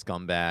about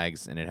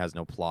scumbags, and it has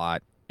no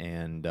plot,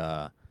 and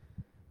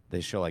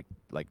they show, like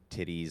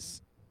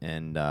titties,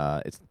 and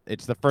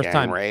it's the first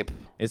time rape.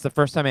 It's the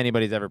first time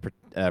anybody's ever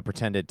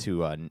pretended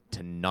to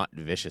nut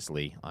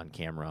viciously on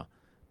camera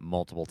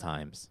multiple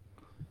times.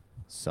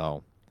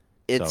 So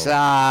it's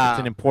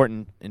an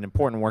important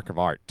work of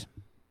art.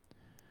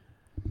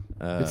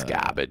 It's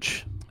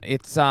garbage.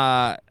 It's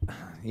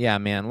yeah,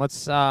 man.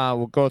 Let's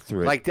we'll go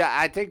through it. Like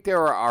I think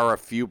there are a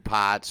few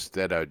parts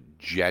that are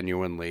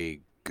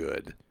genuinely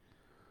good.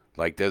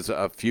 Like there's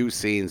a few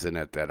scenes in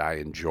it that I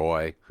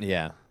enjoy.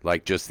 Yeah.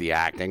 Like just the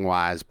acting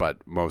wise, but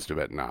most of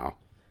it no.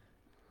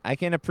 I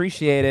can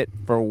appreciate it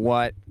for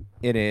what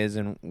it is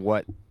and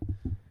what,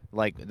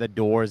 like, the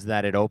doors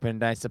that it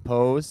opened, I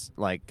suppose.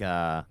 Like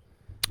Jim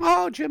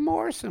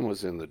Morrison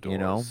was in the doors. You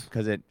know,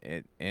 because it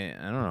I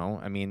don't know.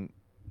 I mean,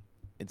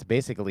 it's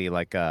basically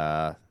like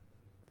I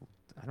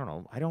don't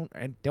know. I don't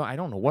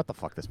know what the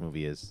fuck this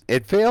movie is.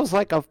 It feels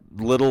like a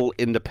little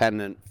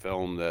independent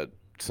film that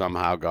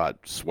somehow got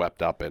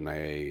swept up in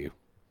a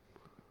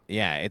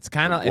it's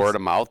kind of word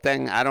of mouth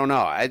thing. I don't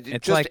know.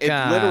 It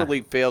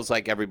literally feels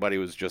like everybody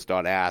was just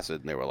on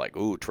acid and they were like,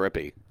 "Ooh,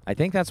 trippy." I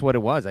think that's what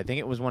it was. I think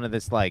it was one of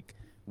this like,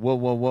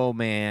 whoa,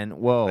 man,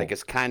 whoa. Like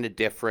it's kind of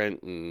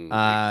different and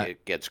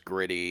it gets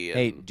gritty. And...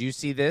 Hey, do you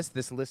see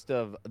this list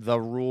of the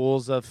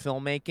rules of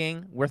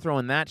filmmaking? We're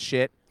throwing that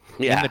shit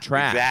in the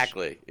trash.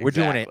 Exactly. We're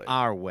doing it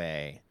our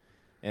way.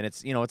 And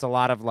it's, it's a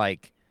lot of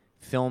like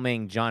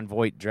filming Jon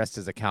Voight dressed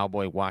as a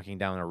cowboy walking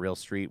down a real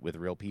street with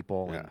real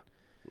people. Yeah. And,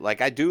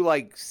 like I do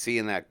like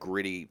seeing that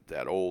gritty,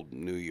 that old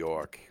New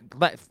York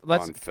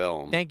on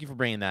film. Thank you for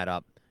bringing that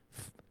up.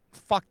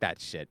 Fuck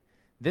that shit.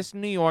 This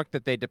New York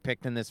that they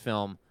depict in this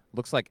film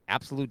looks like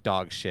absolute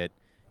dog shit.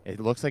 It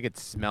looks like it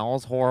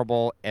smells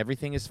horrible.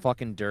 Everything is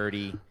fucking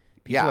dirty.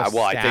 People are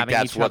I think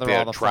that's what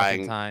they're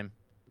trying. Time.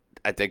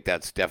 I think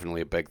that's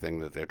definitely a big thing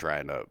that they're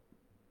trying to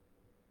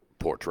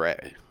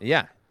portray.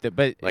 Yeah,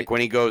 but like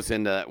when he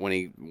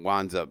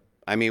winds up.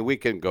 I mean, we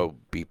can go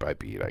beat by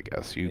beat, I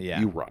guess.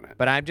 You run it.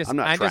 But I'm just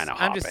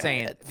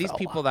saying ahead, these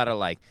people that are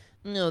like,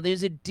 no,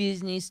 there's a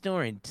Disney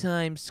store in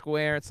Times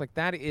Square. It's like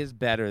that is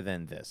better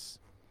than this.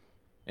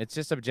 It's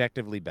just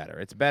objectively better.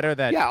 It's better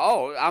that. Yeah.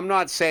 Oh, I'm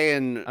not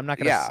saying. I'm not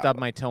gonna stub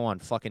my toe on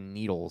fucking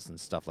needles and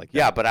stuff like that.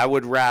 Yeah, but I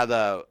would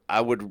rather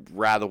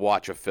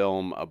watch a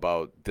film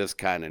about this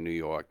kind of New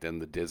York than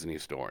the Disney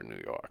store in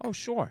New York. Oh,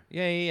 sure.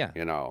 Yeah.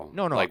 You know.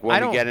 No. Like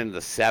when we get into the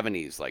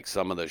 70s, like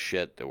some of the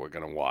shit that we're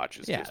gonna watch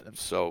is just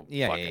so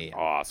fucking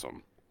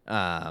awesome.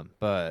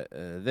 But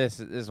this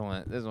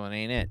one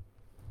ain't it.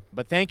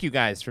 But thank you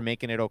guys for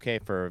making it okay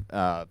for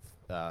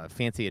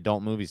fancy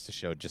adult movies to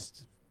show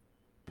just.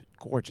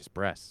 Gorgeous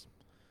breasts.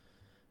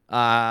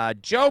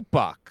 Joe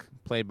Buck,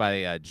 played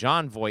by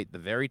Jon Voight, the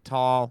very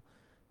tall,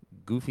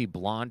 goofy,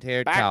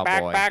 blonde-haired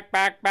cowboy.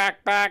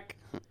 Back.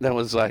 That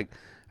was like,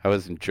 I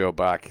was in Joe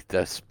Buck,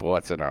 the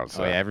sports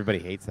announcer. Oh, yeah, everybody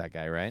hates that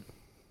guy, right?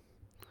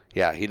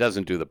 Yeah, he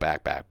doesn't do the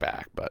back,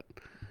 but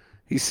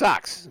he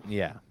sucks.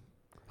 Yeah.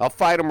 I'll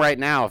fight him right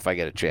now if I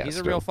get a chance. He's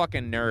a real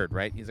fucking nerd,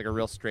 right? He's like a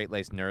real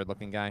straight-laced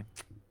nerd-looking guy.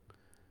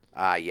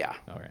 Yeah.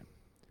 All right.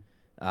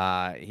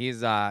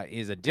 He's a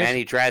dish. And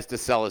he tries to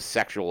sell his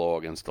sexual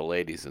organs to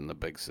ladies in the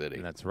big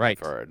city. That's right.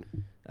 I've heard.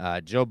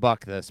 Joe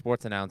Buck, the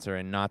sports announcer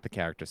and not the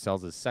character,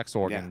 sells his sex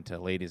organ to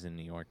ladies in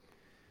New York.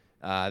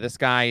 This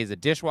guy is a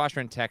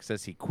dishwasher in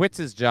Texas. He quits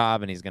his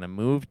job and he's going to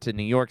move to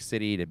New York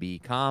City to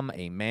become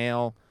a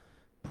male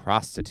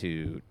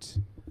prostitute.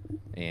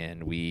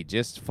 And we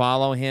just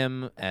follow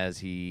him as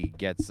he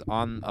gets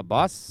on a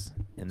bus.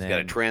 And then He's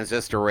got a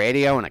transistor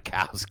radio and a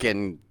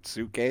cowskin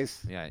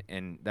suitcase. Yeah,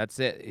 and that's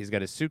it. He's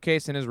got his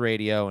suitcase and his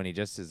radio, and he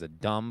just is a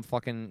dumb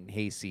fucking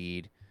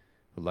hayseed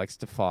who likes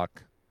to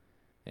fuck.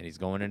 And he's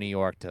going to New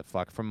York to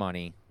fuck for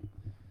money.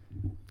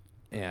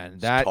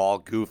 And that tall,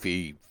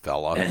 goofy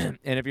fella. And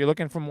if you're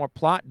looking for more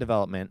plot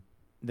development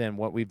than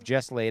what we've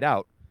just laid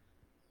out,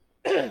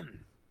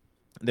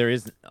 there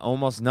is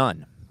almost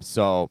none.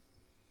 So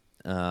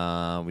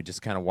we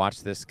just kind of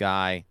watch this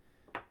guy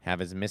have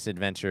his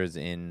misadventures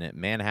in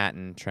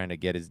Manhattan trying to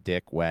get his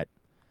dick wet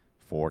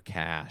for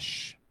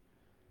cash.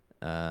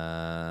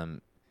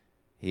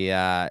 He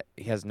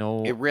has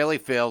no... It really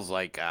feels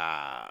like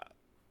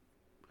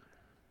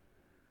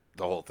the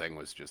whole thing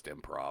was just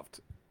improv.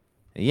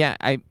 Yeah,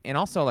 and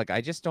also like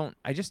I just don't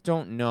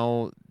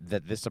know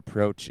that this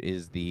approach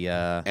is the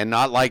and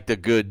not like the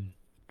good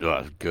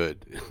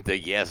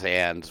the yes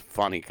and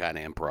funny kind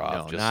of improv.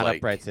 No, just not like,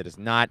 Upright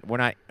Citizens. We're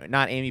not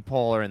Amy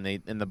Poehler and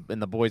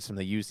the boys from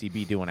the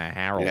UCB doing a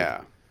Harold.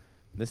 Yeah.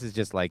 This is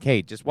just like,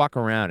 hey, just walk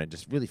around and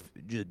just really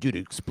dude,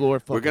 explore.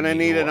 We're gonna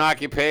need an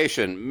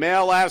occupation,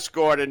 male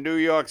escort in New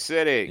York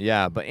City.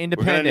 Yeah, but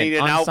independent, we're gonna need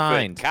an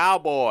unsigned. Outfit,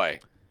 cowboy.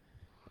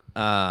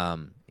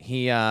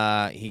 He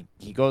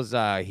goes.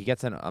 He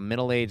gets a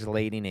middle-aged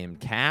lady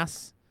named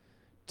Cass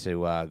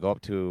to go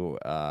up to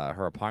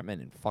her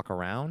apartment and fuck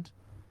around.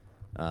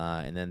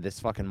 And then this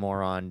fucking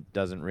moron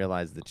doesn't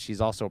realize that she's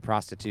also a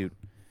prostitute,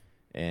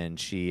 and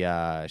she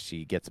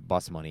gets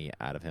bus money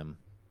out of him.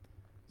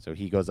 So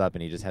he goes up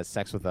and he just has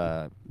sex with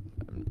a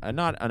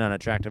not an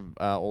unattractive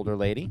older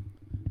lady.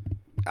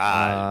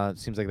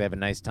 Seems like they have a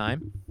nice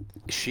time.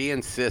 She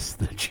insists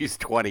that she's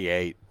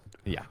 28.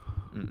 Yeah.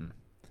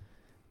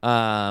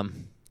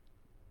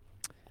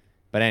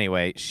 But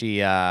anyway,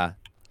 she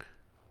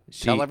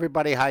Tell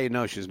everybody how you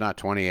know she's not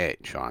 28,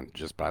 Sean,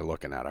 just by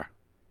looking at her.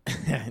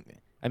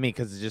 I mean,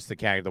 because it's just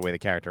the way the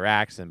character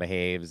acts and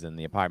behaves, and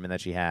the apartment that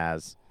she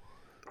has,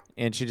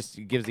 and she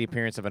just gives the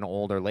appearance of an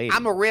older lady.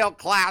 I'm a real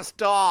class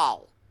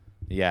doll.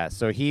 Yeah.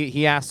 So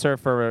he asks her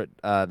for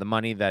the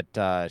money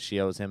that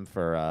she owes him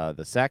for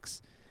the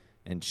sex,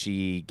 and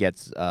she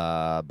gets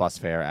bus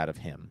fare out of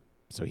him.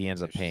 So he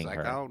ends up paying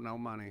her. Oh, no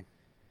money.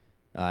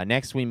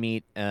 Next, we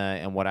meet,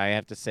 and what I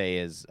have to say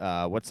is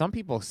what some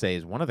people say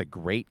is one of the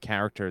great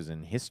characters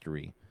in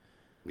history.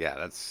 Yeah,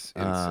 that's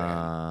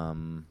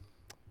insane.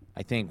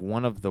 I think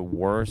one of the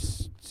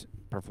worst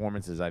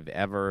performances I've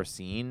ever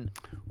seen.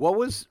 What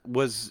was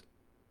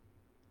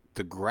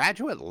The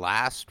Graduate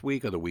last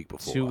week or the week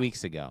before? 2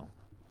 weeks ago.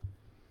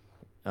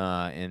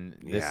 And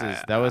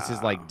that was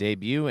his like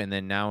debut, and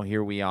then now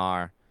here we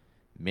are,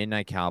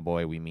 Midnight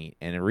Cowboy. We meet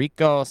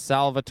Enrico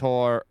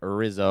Salvatore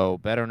Rizzo,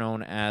 better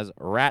known as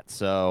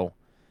Ratso,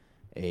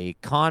 a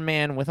con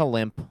man with a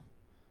limp,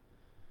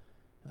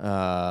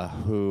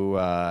 who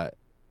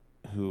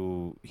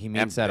he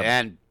meets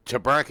and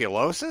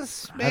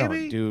tuberculosis,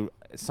 maybe? Dude,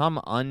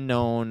 some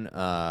unknown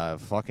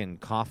fucking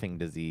coughing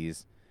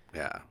disease.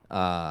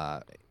 Yeah.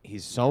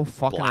 He's so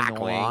fucking Black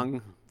annoying.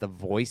 lung. The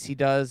voice he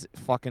does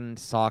fucking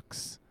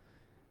sucks.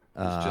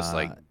 It's just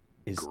like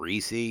his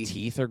greasy.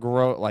 Teeth are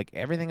gross. Like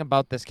everything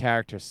about this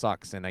character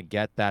sucks, and I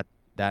get that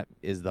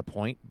is the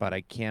point, but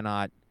I could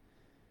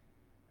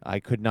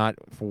not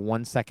for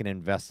 1 second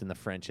invest in the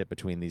friendship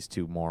between these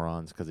two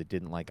morons because I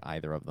didn't like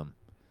either of them.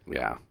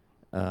 Yeah.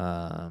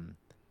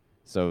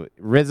 So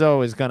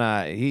Rizzo is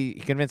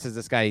he convinces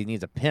this guy he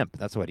needs a pimp.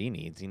 That's what he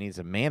needs. He needs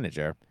a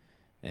manager.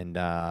 And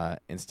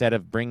instead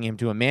of bringing him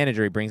to a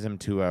manager, he brings him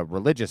to a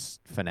religious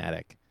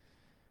fanatic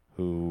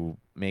who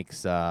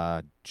makes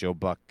Joe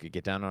Buck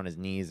get down on his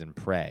knees and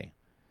pray.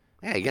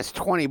 Yeah, he gets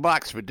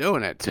 $20 for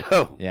doing it,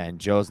 too. Yeah, and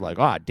Joe's like,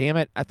 oh, damn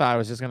it. I thought I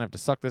was just going to have to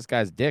suck this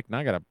guy's dick. Now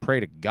I got to pray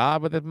to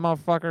God with this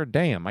motherfucker.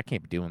 Damn, I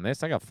can't be doing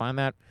this. I got to find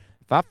that.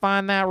 If I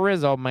find that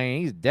Rizzo,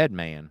 man, he's dead,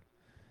 man.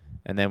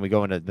 And then we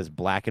go into this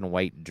black and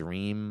white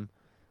dream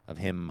of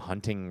him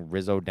hunting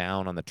Rizzo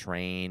down on the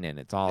train, and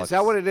it's all... Is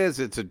that what it is?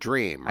 It's a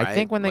dream, right? I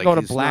think when they go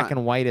to black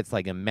and white, it's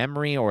like a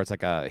memory, or it's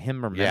like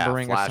him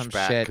remembering or some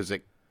shit. Because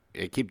they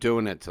keep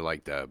doing it to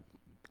like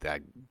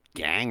that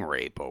gang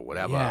rape or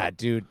whatever. Yeah,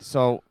 dude.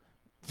 So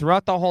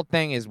throughout the whole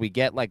thing is we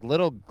get like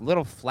little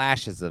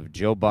flashes of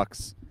Joe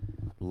Buck's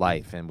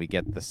life, and we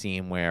get the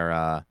scene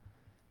where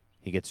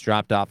he gets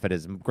dropped off at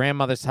his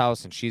grandmother's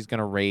house, and she's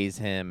gonna raise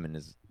him, and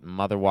his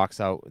mother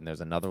walks out, and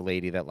there's another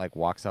lady that like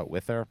walks out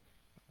with her.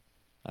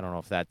 I don't know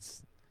if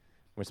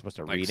we're supposed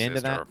to read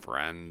into that. Or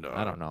friend.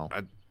 I don't know.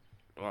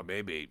 Well,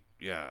 maybe,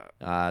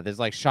 yeah. There's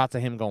like shots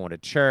of him going to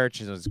church.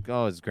 His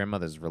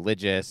grandmother's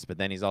religious, but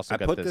then he's also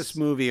got this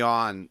movie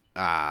on.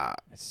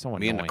 It's so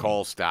annoying. Me and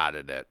Nicole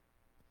started it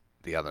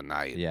the other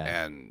night,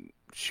 yeah. And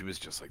she was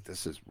just like,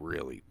 "This is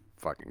really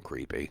fucking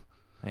creepy.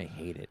 I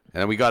hate it.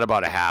 And then we got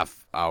about a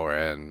half hour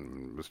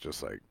in. It was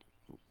just like,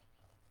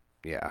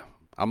 yeah.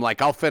 I'm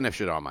like, I'll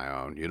finish it on my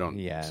own. You don't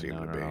seem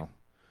to be. No.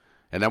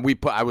 And then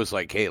I was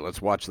like, hey,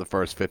 let's watch the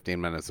first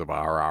 15 minutes of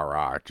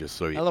RRR just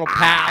so you. A little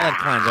palate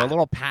cleanser. A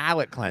little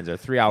palate cleanser.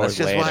 3 hours later. Let's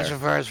just watch the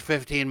first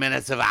 15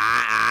 minutes of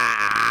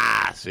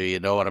so you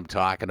know what I'm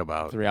talking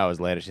about. 3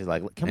 hours later, she's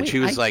like, she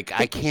was like,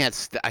 I can't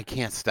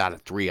start a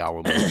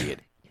 3-hour movie at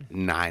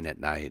 9 at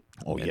night.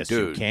 Oh, and yes,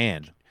 dude, you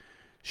can.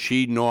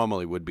 She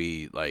normally would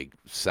be like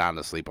sound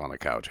asleep on the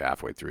couch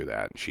halfway through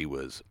that, and she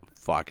was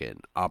fucking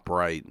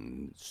upright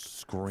and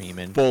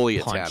screaming, fully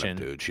punching.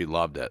 attentive, dude. She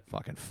loved it.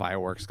 Fucking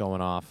fireworks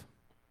going off.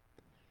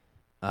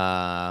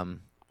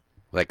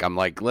 Like I'm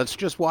like, let's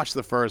just watch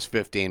the first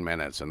 15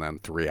 minutes, and then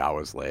 3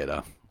 hours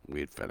later,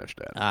 we'd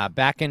finished it.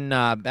 Back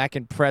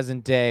in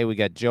present day, we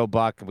got Joe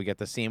Buck. We got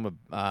the scene with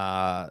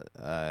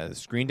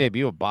screen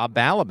debut of Bob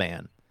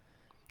Balaban.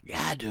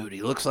 Yeah, dude,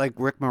 he looks like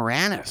Rick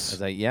Moranis.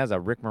 As a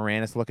Rick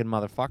Moranis looking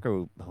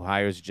motherfucker who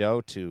hires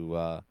Joe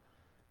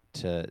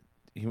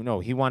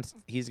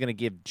he's gonna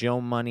give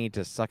Joe money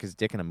to suck his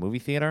dick in a movie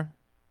theater.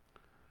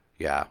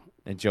 Yeah,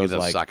 and Joe's either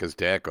like suck his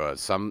dick or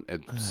some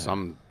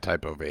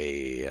type of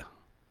a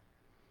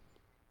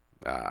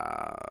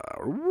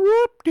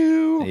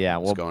whoop-doo. Yeah,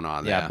 what's going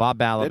on there? Yeah, Bob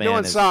Balaban. They're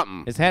doing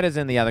something. His head is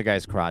in the other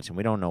guy's crotch, and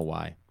we don't know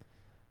why.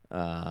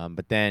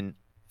 But then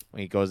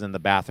when he goes in the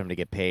bathroom to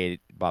get paid,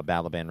 Bob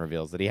Balaban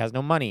reveals that he has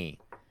no money.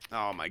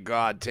 Oh, my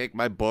God. Take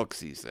my books,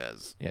 he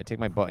says. Yeah, take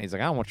my book. He's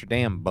like, I don't want your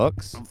damn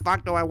books. What the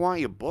fuck do I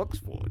want your books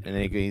for? Dude? And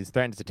then he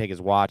threatens to take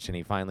his watch, and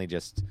he finally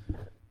just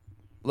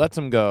lets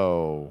him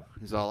go.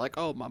 He's all like,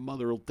 oh, my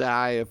mother will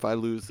die if I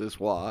lose this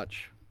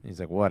watch. He's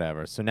like,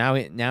 whatever. So now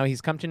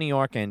he's come to New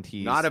York, and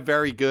he's not a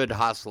very good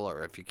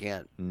hustler if you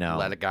can't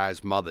let a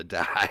guy's mother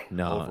die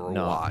over a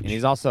watch. And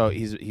he's also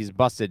he's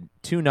busted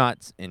 2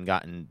 nuts and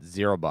gotten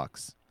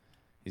 $0.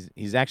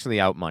 He's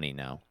actually out money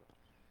now.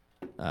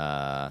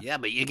 Yeah,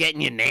 but you're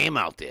getting your name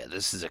out there.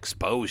 This is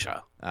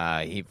exposure.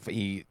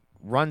 He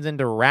runs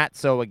into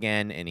Ratso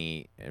again, and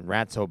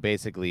Ratso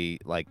basically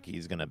like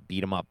he's gonna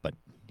beat him up, but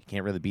you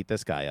can't really beat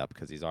this guy up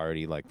because he's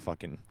already like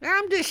fucking.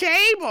 I'm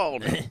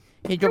disabled.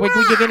 Hey, what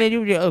you gonna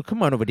do? Oh,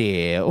 come on over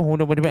there. Oh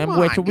no,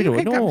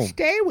 come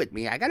stay with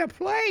me. I got a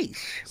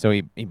place. So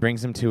he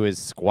brings him to his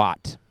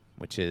squat,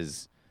 which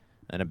is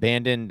a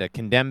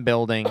condemned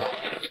building.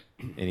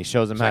 And he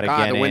shows him how to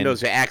get in. The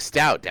windows are X'd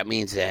out. That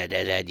means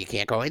that you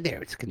can't go in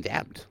there. It's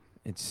condemned.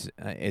 It's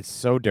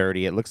so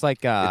dirty. It looks like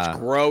it's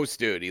gross,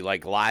 dude. He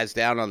like lies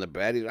down on the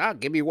bed. He's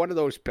give me one of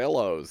those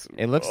pillows.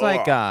 It looks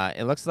like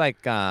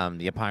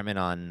the apartment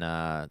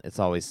on It's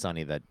Always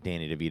Sunny that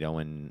Danny DeVito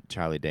and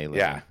Charlie Day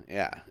live in.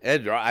 Yeah.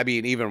 I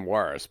mean, even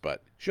worse.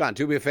 But Sean,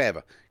 do me a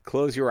favor.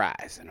 Close your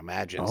eyes and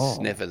imagine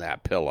sniffing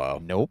that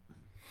pillow. Nope.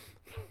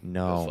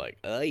 No. It's like,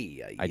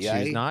 I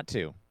choose not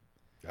to.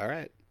 All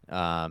right.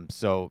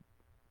 So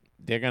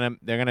they're gonna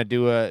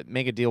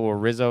make a deal where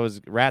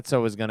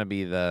Ratso is gonna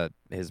be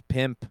his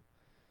pimp,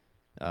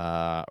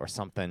 or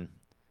something,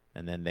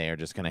 and then they are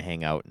just gonna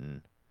hang out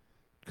and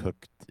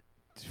cook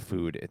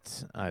food.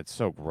 It's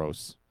so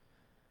gross.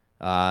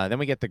 Then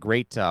we get the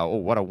great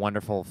what a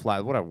wonderful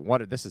flat.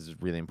 This is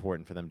really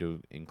important for them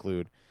to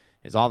include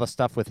is all the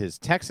stuff with his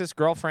Texas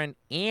girlfriend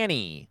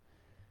Annie.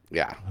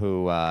 Yeah,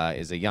 who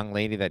is a young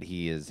lady that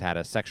he has had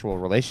a sexual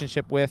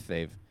relationship with.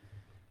 They've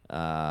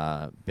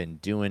been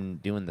doing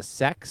the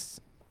sex,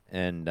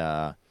 and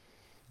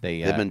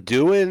they've been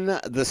doing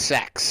the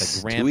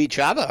sex to each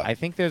other. I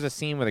think there's a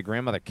scene where the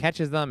grandmother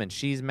catches them, and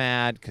she's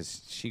mad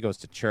because she goes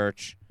to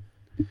church.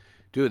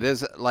 Dude,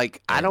 there's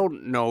I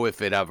don't know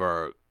if it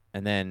ever.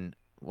 And then,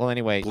 well,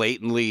 anyway,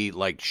 blatantly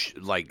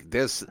like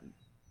this.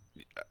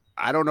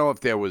 I don't know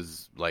if there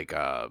was like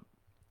a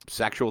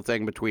sexual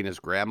thing between his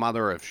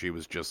grandmother, or if she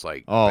was just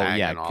like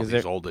banging all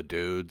these older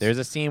dudes. There's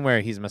a scene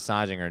where he's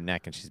massaging her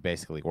neck and she's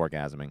basically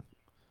orgasming.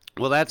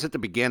 Well, that's at the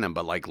beginning,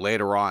 but like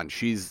later on,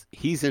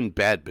 he's in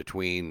bed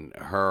between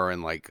her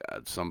and like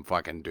some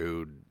fucking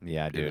dude.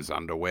 Yeah, in his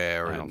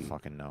underwear. I don't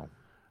fucking know.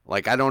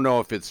 Like I don't know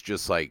if it's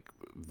just like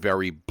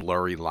very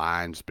blurry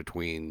lines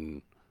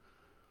between,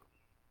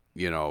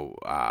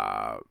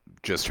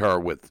 just her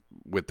with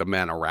the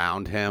men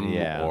around him,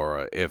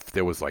 or if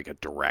there was like a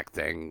direct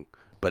thing.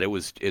 But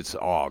it's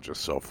all just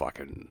so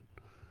fucking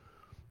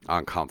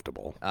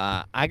uncomfortable.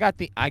 I got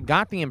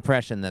the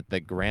impression that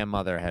the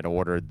grandmother had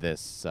ordered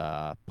this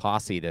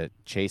posse to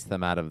chase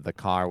them out of the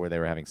car where they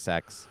were having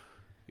sex.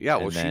 Yeah,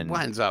 well, she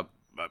winds up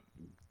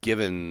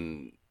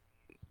giving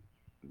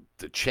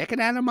the chicken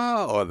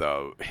enema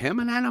or him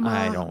an enema.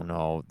 I don't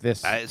know.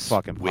 This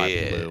fucking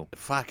weird.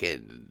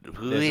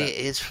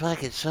 It's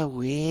fucking so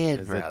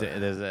weird.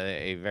 There's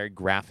a very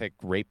graphic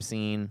rape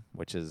scene,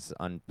 which is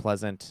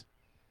unpleasant.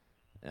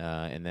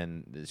 And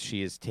then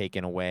she is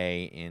taken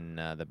away in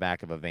the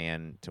back of a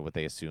van to what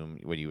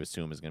you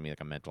assume is going to be like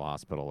a mental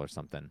hospital or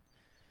something.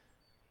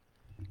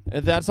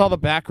 And that's all the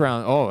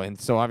background. Oh, and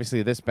so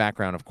obviously this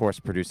background, of course,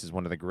 produces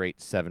one of the great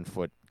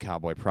 7-foot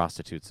cowboy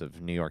prostitutes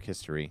of New York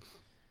history.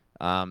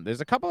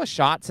 There's a couple of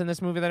shots in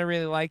this movie that I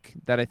really like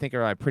that I think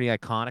are pretty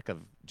iconic of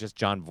just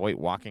Jon Voight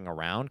walking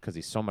around because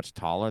he's so much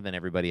taller than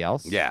everybody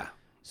else. Yeah.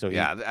 So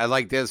I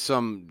like there's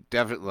some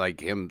definitely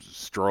like him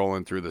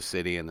strolling through the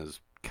city in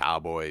his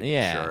cowboy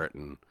shirt,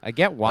 and I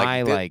get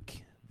why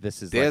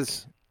this is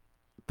there's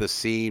the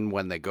scene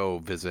when they go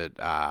visit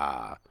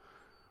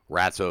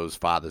Ratso's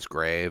father's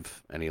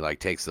grave, and he like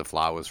takes the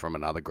flowers from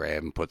another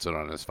grave and puts it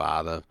on his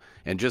father,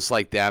 and just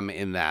like them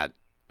in that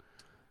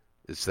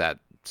it's that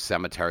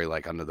cemetery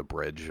like under the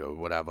bridge or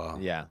whatever.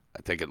 Yeah,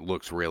 I think it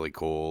looks really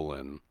cool.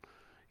 And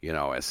you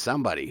know, as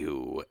somebody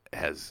who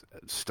has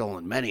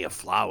stolen many a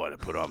flower to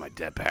put on my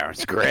dead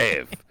parents'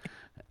 grave,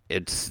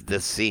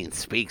 this scene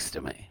speaks to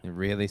me. It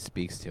really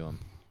speaks to him.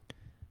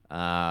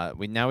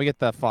 We get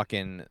the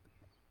fucking.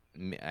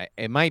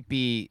 It might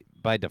be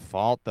by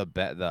default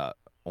the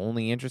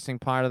only interesting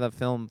part of the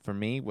film for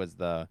me was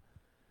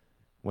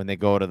when they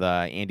go to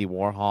the Andy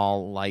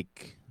Warhol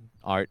like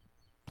art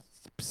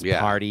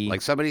party.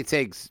 Like somebody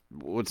takes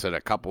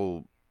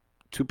two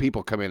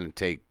people come in and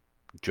take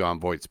Jon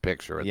Voight's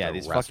picture at the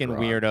these restaurant. fucking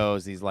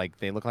weirdos. These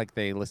they look like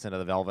they listen to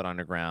the Velvet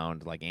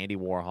Underground, like Andy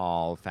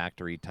Warhol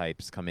factory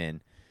types come in,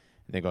 and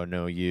they go,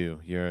 "No,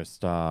 you're a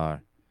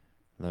star.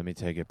 Let me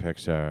take a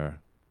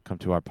picture. Come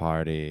to our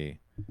party."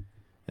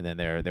 And then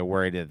they're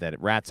worried that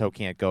Ratso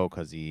can't go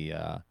because he's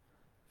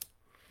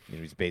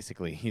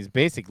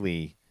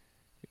basically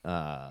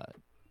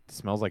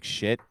smells like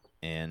shit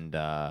and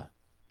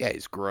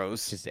he's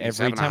gross. Just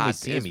every time we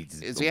see him,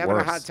 is he having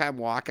a hard time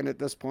walking at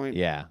this point?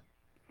 Yeah.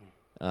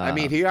 I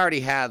mean, he already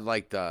had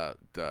like the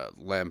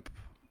limp.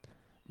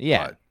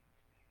 Yeah.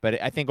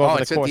 But I think over the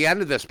course... it's at the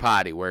end of this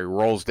party where he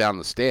rolls down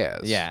the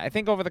stairs. Yeah, I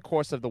think over the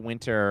course of the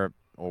winter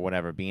or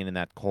whatever, being in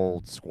that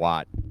cold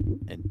squat,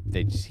 and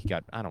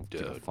I don't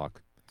give a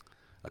fuck.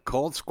 A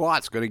cold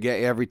squat's going to get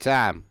you every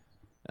time.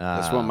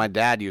 That's what my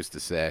dad used to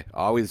say.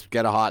 Always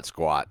get a hot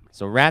squat.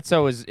 So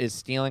Ratso is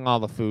stealing all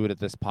the food at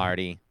this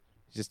party.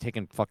 He's just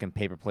taking fucking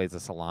paper plates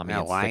of salami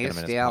and sticking them in his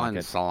pocket. Why are you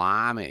stealing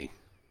salami?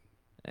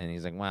 And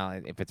he's like,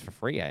 well, if it's for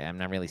free, I'm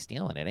not really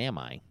stealing it, am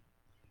I?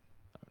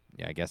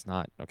 Yeah, I guess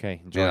not.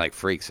 Okay, enjoy. He like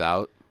freaks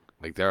out.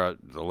 Like the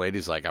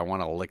lady's like, I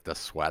want to lick the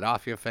sweat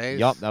off your face.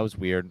 Yup, that was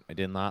weird. I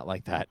did not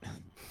like that.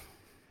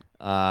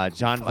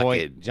 Jon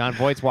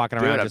Voight's walking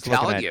around. Dude, just I'm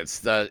telling looking you,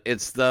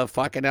 it's the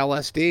fucking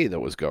LSD that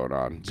was going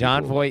on.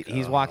 Jon Voight,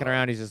 he's walking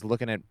around. He's just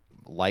looking at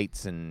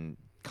lights and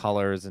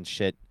colors and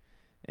shit.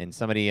 And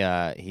somebody,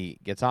 he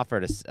gets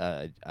offered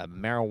a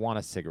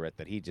marijuana cigarette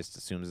that he just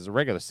assumes is a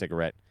regular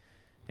cigarette.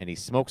 And he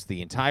smokes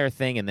the entire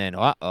thing, and then,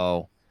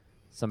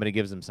 somebody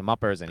gives him some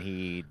uppers, and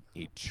he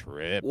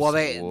trips.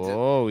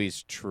 Well,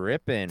 he's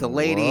tripping. The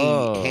lady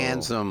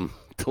hands him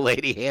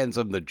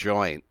the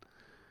joint,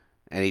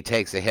 and he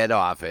takes a hit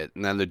off it,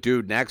 and then the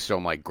dude next to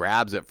him like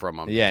grabs it from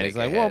him. Yeah, and he's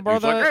like, "Well,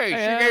 brother, he's like,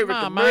 hey, she gave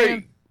it to me."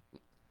 And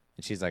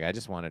she's like, "I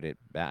just wanted it.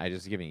 I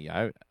just giving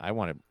you. I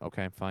wanted.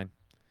 Okay, fine."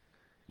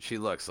 She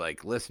looks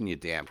like, "Listen, you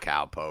damn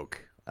cowpoke."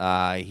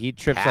 He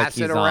trips Pass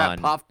like he's on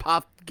puff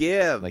puff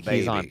give, like baby.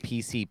 he's on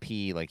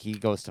PCP, like he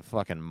goes to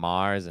fucking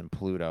Mars and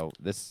Pluto.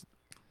 This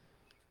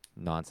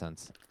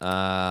nonsense.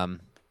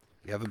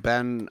 You ever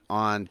been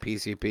on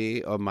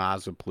PCP or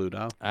Mars or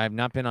Pluto? I've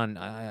not been on.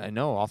 I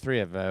know all three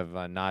have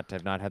not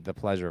had the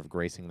pleasure of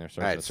gracing their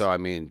surface. All right, so I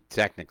mean,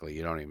 technically,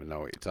 you don't even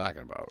know what you're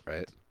talking about,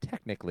 right?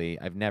 Technically,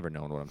 I've never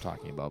known what I'm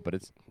talking about, but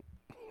it's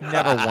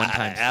never one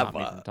time stopped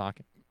me from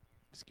talking.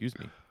 Excuse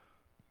me.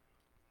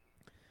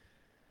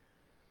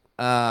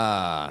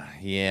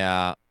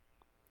 Yeah.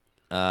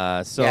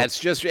 So yeah, it's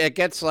just it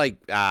gets like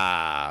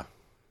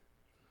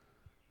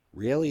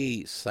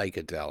really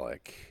psychedelic.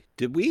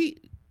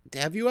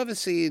 Have you ever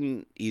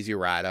seen Easy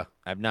Rider?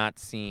 I've not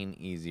seen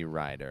Easy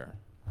Rider.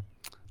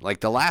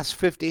 Like the last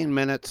 15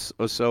 minutes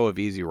or so of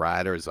Easy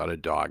Rider is utter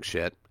dog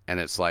shit,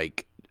 and it's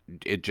like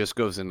it just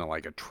goes into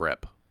like a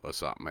trip or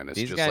something, and it's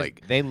These just guys,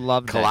 like they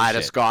love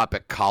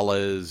kaleidoscopic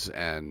colors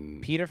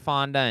and Peter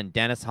Fonda and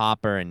Dennis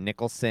Hopper and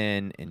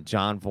Nicholson and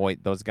Jon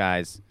Voight. Those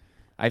guys.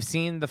 I've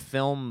seen the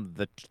film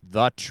The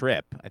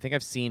Trip. I think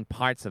I've seen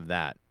parts of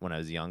that when I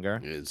was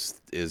younger. Is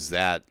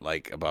that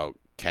like about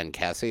Ken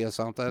Kesey or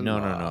something? No.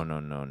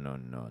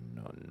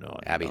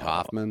 Abby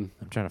Hoffman.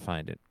 I'm trying to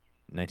find it.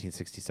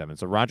 1967.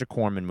 It's a Roger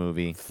Corman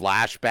movie.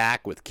 Flashback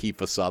with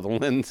Kiefer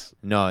Sutherland.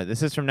 No,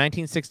 this is from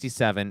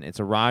 1967. It's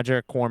a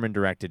Roger Corman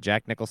directed.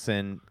 Jack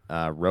Nicholson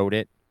wrote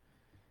it,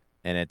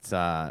 and it's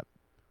Peter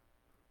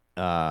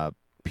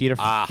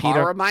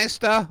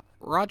Horrormeister.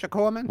 Roger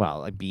Corman.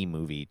 Well, a B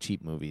movie,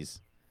 cheap movies.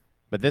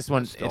 But this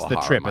one, Still it's The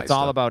Trip. It's Horrormeister.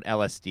 all about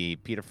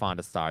LSD. Peter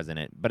Fonda stars in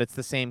it. But it's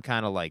the same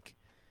kind of like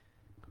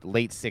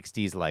late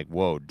 60s, like,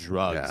 whoa,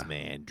 drugs,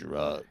 man,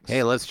 drugs.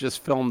 Hey, let's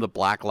just film the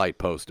blacklight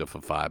poster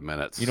for 5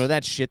 minutes. You know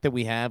that shit that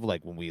we have,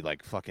 like, when we,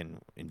 like, fucking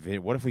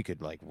what if we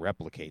could, like,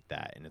 replicate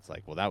that? And it's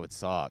like, well, that would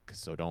suck,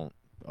 so don't.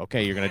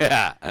 Okay, you're going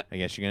to I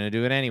guess you're going to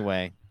do it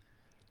anyway.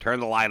 Turn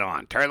the light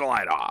on. Turn the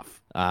light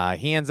off.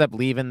 He ends up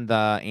leaving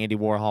the Andy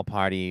Warhol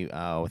party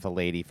with a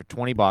lady for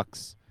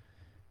 $20.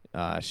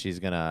 She's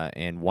going to,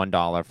 and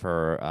 $1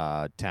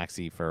 for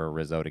taxi for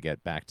Rizzo to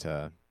get back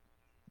to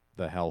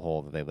the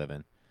hellhole that they live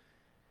in.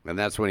 And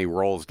that's when he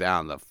rolls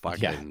down the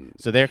fucking Yeah.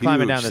 So they're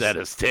climbing down set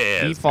of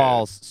stairs. He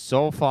falls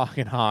so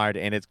fucking hard,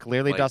 and it's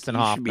clearly like, Dustin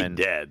he Hoffman. should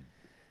be dead.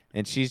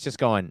 And she's just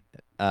going,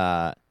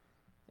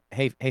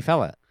 hey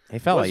fella, you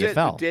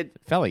fell.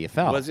 Fella, you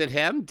fell. Was it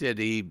him? Did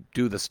he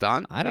do the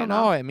stunt? I don't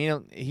know. I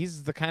mean,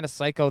 he's the kind of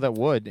psycho that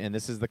would, and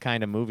this is the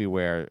kind of movie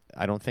where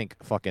I don't think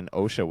fucking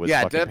OSHA was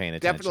fucking paying attention.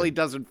 Definitely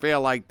doesn't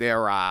feel like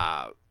they're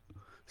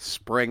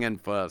springing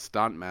for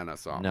stuntmen or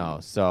something. No.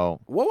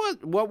 So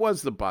what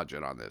was the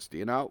budget on this? Do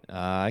you know?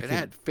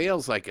 It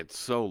feels like it's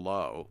so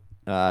low.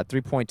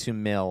 3.2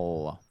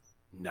 mil.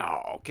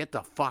 No, get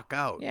the fuck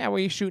out. Yeah, well,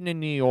 you're shooting in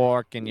New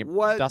York, and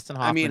Dustin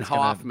Hoffman. I mean,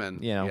 Hoffman.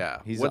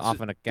 He's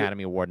off an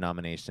Academy Award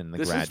nomination.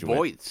 This is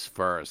Voight's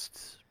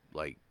first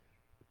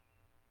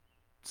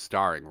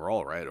starring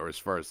role, right? Or his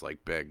first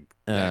big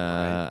thing,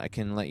 right? I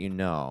can let you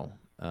know.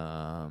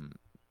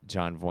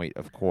 John Voight,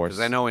 of course.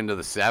 Because I know into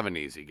the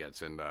 70s he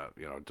gets into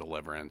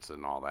Deliverance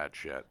and all that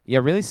shit. Yeah,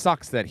 it really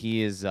sucks that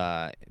he is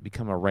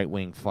become a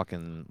right-wing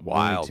fucking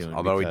wild.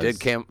 Although he did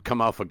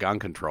come off of gun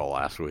control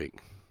last week.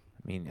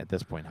 I mean, at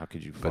this point, how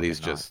could you? But he's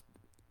just,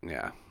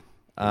 yeah.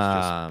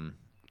 Yeah,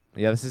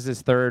 this is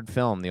his third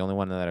film, the only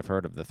one that I've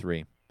heard of the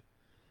three.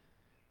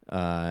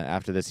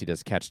 After this, he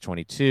does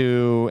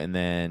Catch-22, and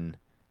then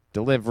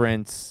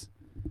Deliverance,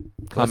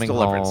 Coming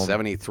Home.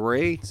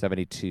 73?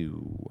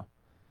 72.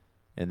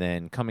 And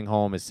then Coming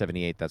Home is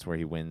 78. That's where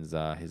he wins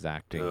his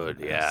acting. Good,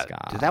 yeah.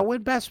 Did that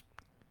win Best?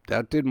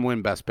 That didn't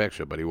win Best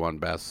Picture, but he won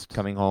Best.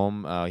 Coming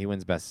Home, he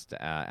wins Best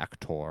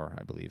Actor,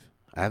 I believe.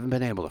 I haven't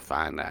been able to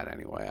find that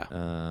anywhere.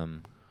 I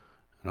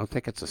don't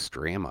think it's a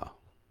streamer.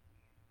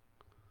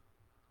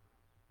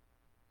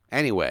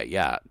 Anyway,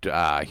 yeah,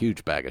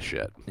 huge bag of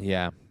shit.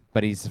 Yeah,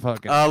 but he's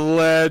fucking...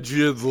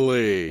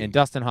 Allegedly. And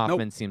Dustin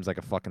Hoffman seems like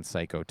a fucking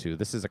psycho, too.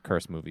 This is a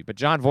curse movie. But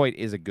Jon Voight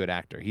is a good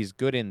actor. He's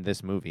good in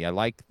this movie. I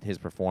like his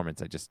performance.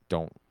 I just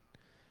don't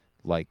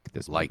like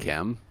this movie. Like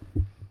him?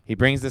 He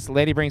brings this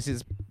lady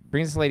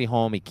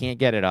home. He can't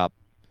get it up.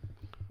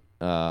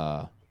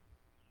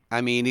 I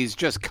mean, he's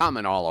just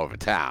coming all over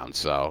town,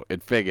 so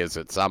it figures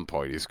at some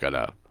point he's going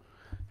to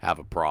have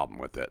a problem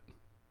with it.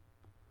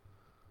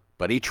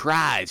 But he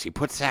tries. He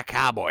puts that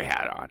cowboy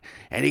hat on,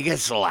 and he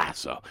gets the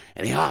lasso,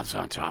 and he hops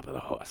on top of the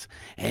horse,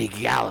 and he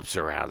gallops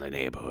around the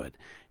neighborhood,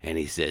 and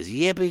he says,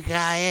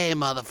 "Yippee-ki-yay,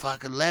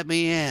 motherfucker, let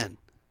me in."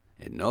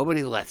 And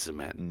nobody lets him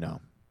in.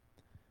 No.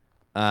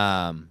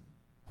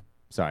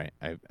 Sorry,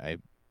 I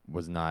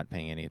was not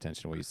paying any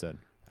attention to what you said.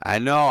 I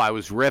know. I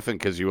was riffing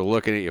because you were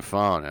looking at your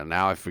phone, and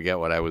now I forget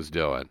what I was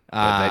doing.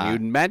 But then you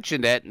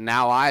mentioned it, and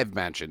now I've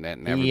mentioned it,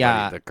 and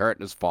everybody, the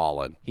curtain has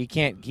fallen. He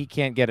can't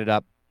get it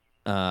up,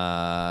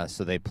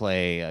 so they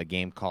play a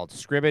game called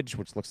Scribbage,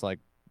 which looks like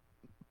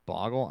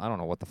Boggle. I don't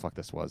know what the fuck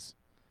this was,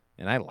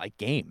 and I like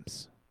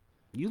games.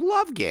 You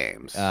love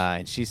games.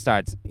 And she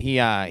starts.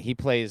 He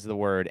plays the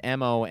word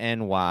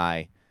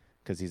MONY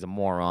because he's a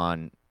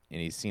moron,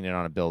 and he's seen it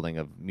on a building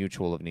of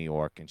Mutual of New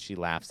York, and she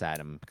laughs at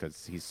him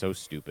because he's so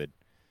stupid.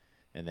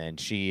 And then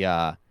she.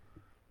 I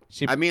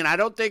mean, I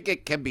don't think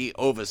it can be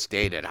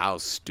overstated how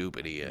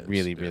stupid he is.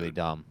 Really, really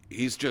dumb.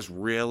 He's just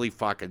really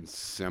fucking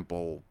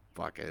simple,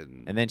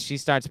 fucking. And then she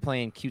starts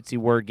playing cutesy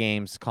word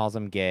games, calls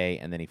him gay,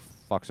 and then he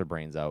fucks her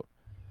brains out.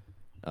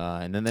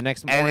 And then the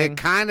next morning,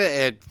 and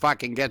it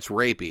fucking gets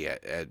rapey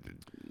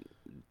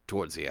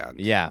towards the end.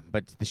 Yeah,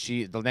 but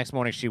the next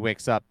morning she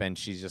wakes up and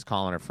she's just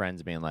calling her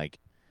friends, being like,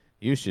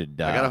 "You should."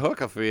 I got a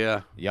hooker for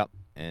you. Yep.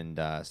 And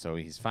so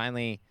he's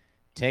finally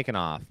taken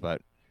off,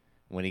 but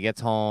when he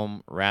gets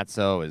home,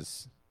 Ratso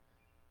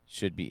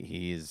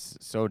he's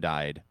so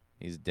died.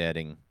 He's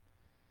deading.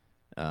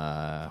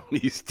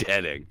 He's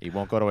deading. He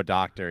won't go to a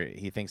doctor.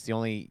 He thinks the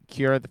only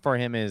cure for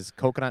him is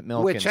coconut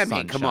milk and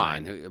sunshine. Come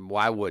on.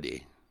 Why would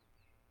he?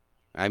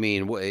 I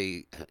mean,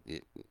 why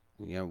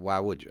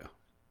would you?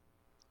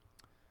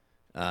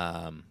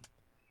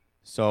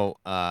 So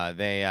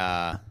they.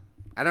 I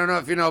don't know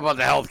if you know about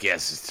the healthcare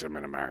system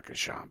in America,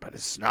 Sean, but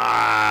it's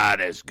not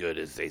as good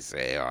as they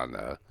say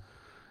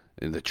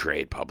in the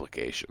trade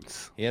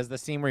publications. He has the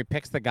scene where he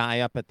picks the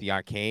guy up at the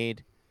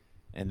arcade,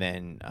 and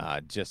then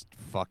just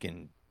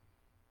fucking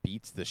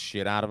beats the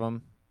shit out of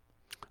him.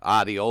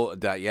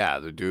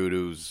 The dude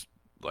who's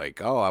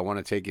like, "Oh, I want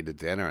to take you to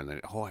dinner," and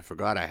then, "Oh, I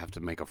forgot I have to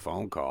make a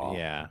phone call."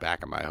 Yeah. Back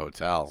at my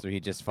hotel. So he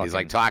just fucking. He's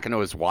like talking to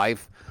his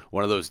wife,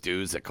 one of those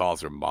dudes that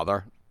calls her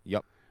mother.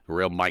 Yep.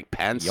 Real Mike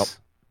Pence. Yep.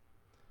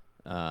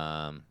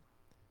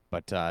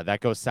 But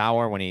that goes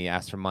sour when he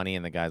asks for money,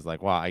 and the guy's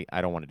like, "Well,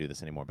 I don't want to do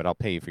this anymore, but I'll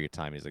pay you for your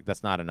time." He's like,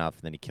 "That's not enough."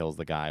 And then he kills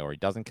the guy, or he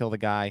doesn't kill the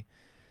guy,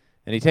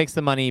 and he takes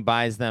the money,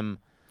 buys them.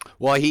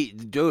 Well, he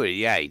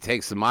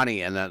takes the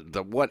money, and then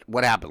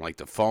what happened? Like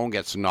the phone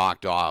gets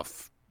knocked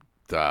off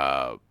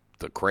the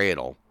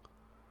cradle,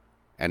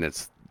 and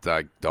it's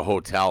the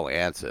hotel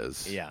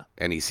answers. Yeah.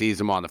 And he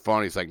sees him on the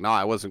phone. He's like, "No,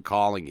 I wasn't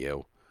calling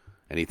you,"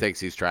 and he thinks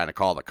he's trying to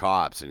call the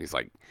cops, and he's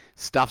like,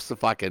 stuffs the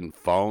fucking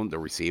phone, the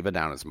receiver,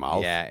 down his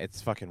mouth. Yeah,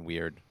 it's fucking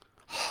weird.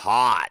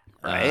 Hot,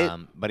 right?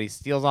 But he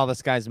steals all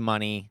this guy's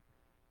money,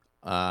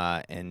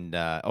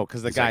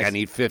 Because the He's guy's like, I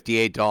need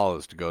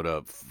 $58 to go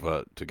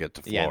to get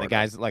to Florida. yeah, the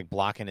guy's like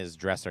blocking his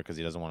dresser because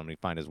he doesn't want him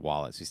to find his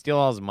wallet. So he steals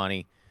all his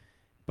money,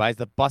 buys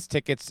the bus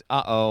tickets.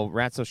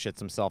 Ratso shits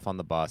himself on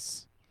the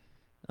bus.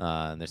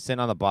 And they're sitting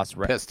on the bus.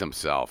 Pissed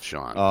himself,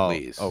 Sean. Oh,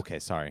 Please. okay,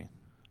 sorry.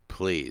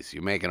 Please,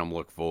 you're making him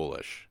look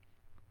foolish.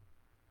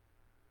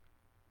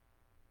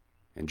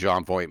 And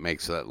John Voight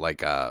makes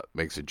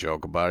a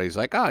joke about it. He's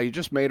like, "Oh, you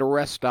just made a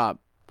rest stop,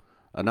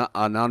 an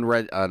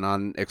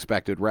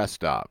unexpected rest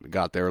stop. You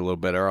got there a little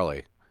bit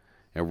early."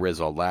 And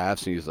Rizzo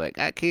laughs, and he's like,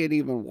 "I can't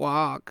even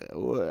walk.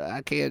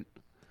 I can't."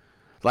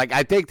 Like,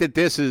 I think that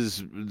this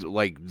is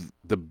like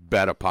the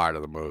better part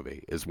of the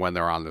movie is when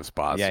they're on this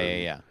bus.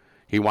 Yeah.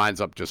 He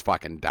winds up just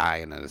fucking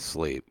dying in his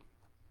sleep.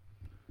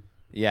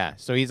 Yeah,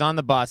 so he's on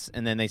the bus,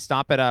 and then they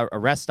stop at a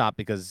rest stop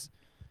because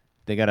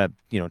they gotta,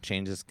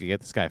 change this,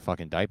 get this guy a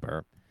fucking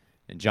diaper.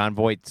 And John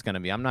Voight's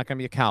gonna be, I'm not gonna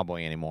be a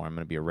cowboy anymore. I'm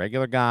gonna be a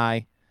regular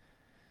guy.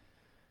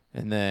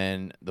 And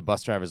then the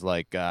bus driver's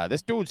like,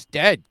 this dude's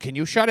dead. Can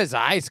you shut his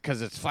eyes?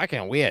 Because it's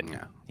fucking weird.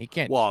 Yeah. He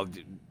can't. Well,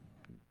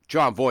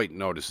 John Voight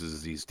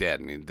notices he's dead,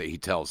 and he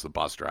tells the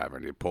bus driver,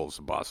 and he pulls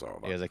the bus over.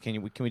 He was like,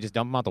 can we just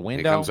dump him out the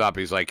window? He comes up,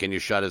 he's like, can you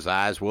shut his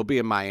eyes? We'll be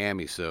in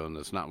Miami soon.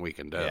 There's nothing we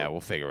can do. Yeah,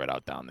 we'll figure it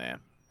out down there.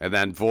 And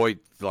then Voight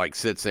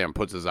sits there and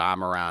puts his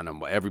arm around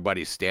him.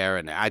 Everybody's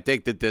staring. I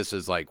think that this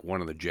is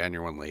one of the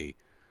genuinely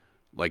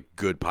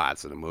good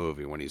parts of the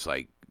movie when he's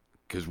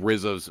because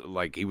Rizzo's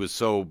he was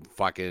so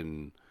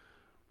fucking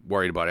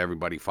worried about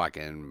everybody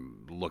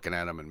fucking looking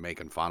at him and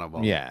making fun of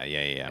him. Yeah.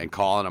 And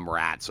calling him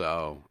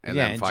Ratso. And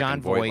yeah, then and fucking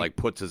John Voight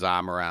puts his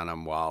arm around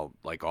him while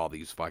all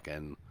these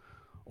fucking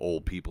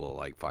old people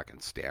are fucking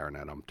staring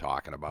at him,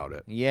 talking about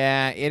it.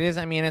 Yeah, it is.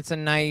 I mean, it's a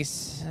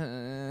nice.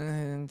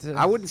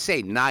 I wouldn't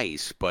say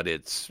nice, but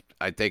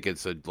I think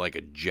it's a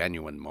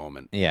genuine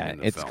moment. Yeah, in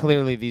the it's film.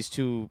 clearly these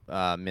two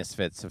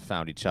misfits have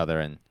found each other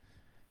and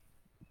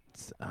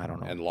I don't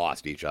know. And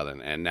lost each other,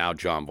 and now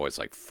John Voight's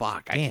like,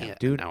 "Fuck, I Damn, can't,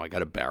 dude. Now I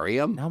gotta bury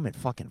him." Now I'm in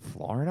fucking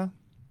Florida.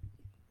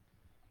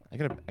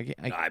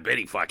 I bet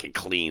he fucking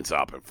cleans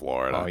up in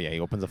Florida. Oh yeah, he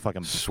opens a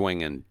fucking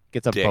swinging,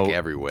 gets a dick boat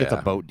everywhere. Gets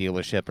a boat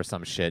dealership or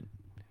some shit.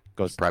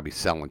 Goes probably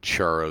selling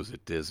churros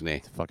at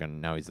Disney.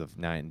 Fucking now he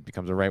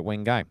becomes a right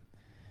wing guy.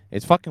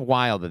 It's fucking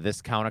wild that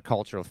this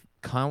counterculture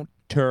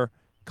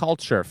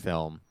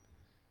film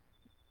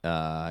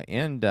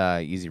and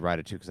Easy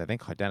Rider too, because I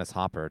think Dennis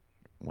Hopper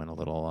went a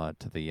little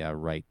to the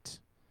right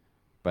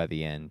by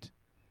the end.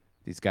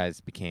 These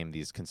guys became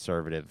these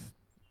conservative,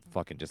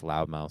 fucking just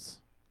loudmouths.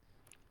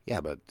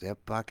 Yeah, but they're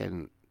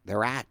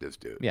actors,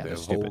 dude. Yeah, their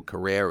they're whole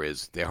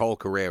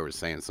career is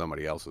saying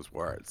somebody else's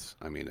words.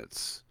 I mean,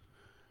 it's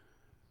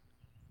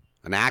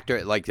an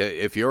actor.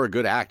 If you're a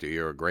good actor,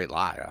 you're a great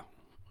liar.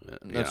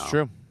 That's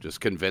true. Just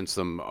convince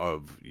them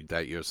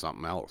that you're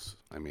something else.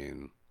 I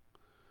mean,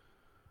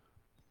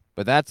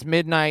 but that's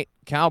Midnight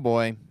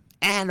Cowboy.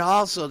 And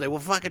also, they were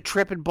fucking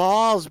tripping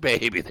balls,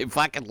 baby. They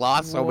fucking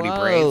lost so many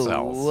brain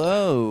cells.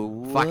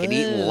 Whoa. Fucking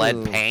eating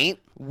lead paint.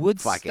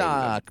 Woodstock.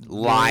 Fucking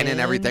lining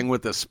everything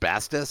with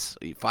asbestos.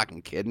 Are you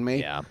fucking kidding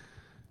me? Yeah.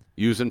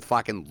 Using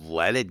fucking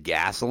leaded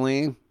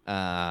gasoline.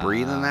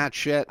 Breathing that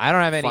shit. I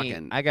don't have any.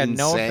 Fucking I got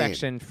no insane.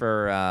 affection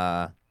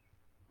for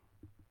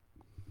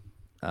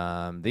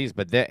these,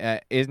 but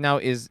is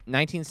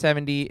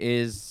 1970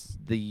 is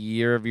the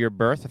year of your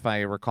birth, if I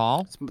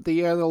recall. It's the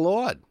year of the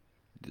Lord.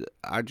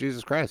 Our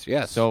Jesus Christ,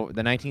 yes. So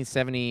the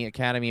 1970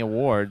 Academy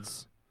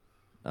Awards,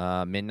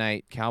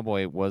 Midnight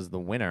Cowboy was the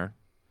winner.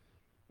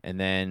 And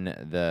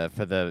then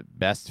for the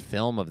best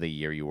film of the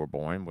year you were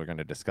born, we're going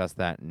to discuss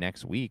that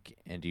next week.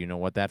 And do you know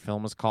what that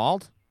film was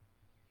called?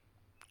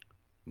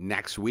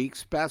 Next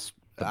week's best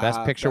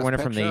picture winner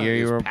from the year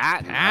you were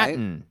Patton.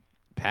 Patton.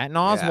 Patton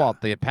Oswalt,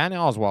 the Patton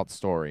Oswalt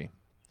story.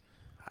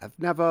 I've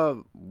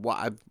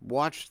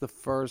watched the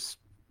first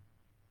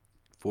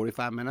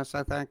 45 minutes,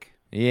 I think.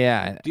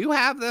 Yeah. Do you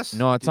have this?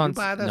 No, it's Did on. you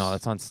buy this? No,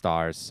 it's on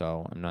Stars.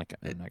 So I'm not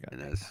gonna. It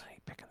is. I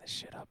ain't picking this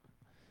shit up.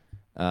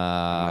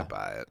 I might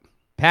buy it.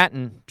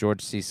 Patton,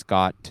 George C.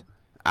 Scott.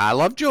 I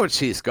love George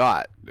C.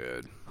 Scott,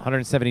 dude.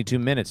 172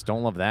 minutes.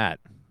 Don't love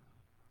that.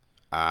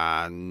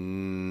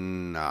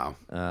 No,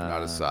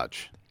 not as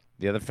such.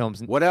 The other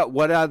films. What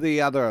are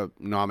the other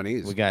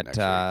nominees? We got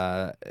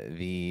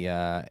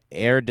the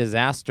air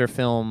disaster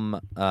film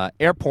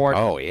Airport.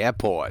 Oh,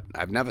 Airport.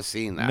 I've never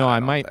seen that. No,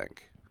 I don't might-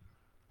 think.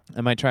 I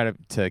might try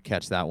to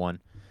catch that one.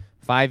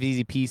 5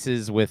 Easy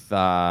Pieces with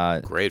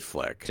Great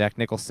flick. Jack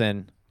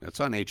Nicholson. It's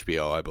on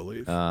HBO, I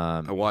believe.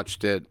 I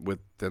watched it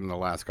within the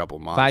last couple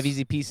of months. 5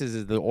 Easy Pieces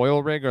is the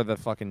oil rig or the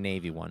fucking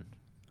Navy one?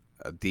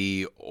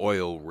 The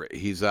oil rig.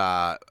 It's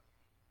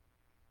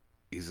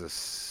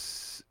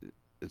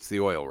the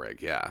oil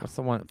rig, yeah. What's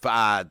the one?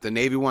 The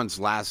Navy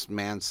one's Last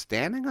Man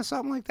Standing or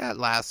something like that.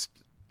 Last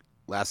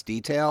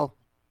Detail.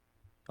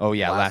 Oh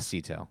yeah, Last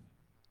Detail.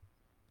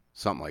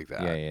 Something like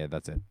that. Yeah,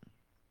 that's it.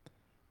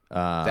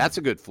 That's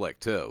a good flick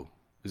too.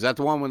 Is that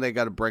the one when they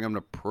got to bring him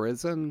to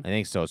prison? I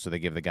think so. So they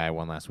give the guy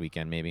one last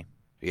weekend, maybe.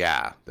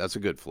 Yeah, that's a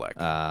good flick.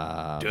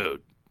 Uh,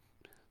 Dude,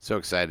 So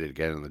excited to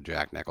get in the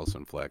Jack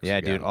Nicholson flicks. Yeah,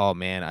 again. dude. Oh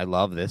man, I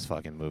love this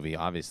fucking movie.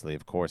 Obviously,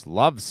 of course,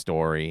 Love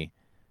Story.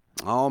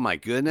 Oh my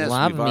goodness,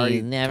 Love we've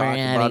already me, never talked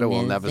about it.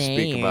 We'll never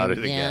speak about it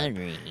again.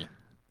 again.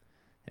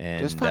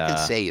 And Just fucking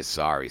say you're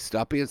sorry.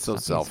 Stop being so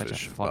stop being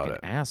selfish such a about fucking it.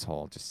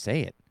 asshole. Just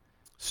say it.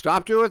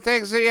 Stop doing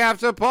things that you have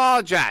to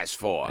apologize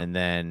for. And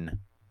then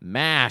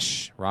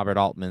MASH, Robert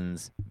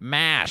Altman's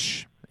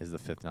MASH is the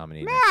 5th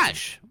nominee.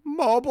 MASH,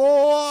 Mobile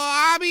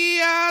Army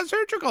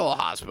Surgical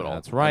Hospital.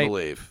 That's right. I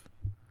believe.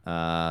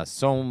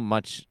 So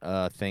much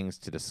things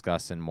to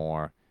discuss and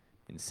more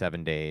in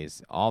 7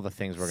 days. All the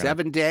things we're gonna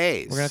 7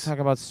 days. We're gonna talk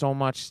about so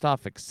much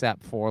stuff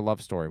except for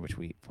Love Story, which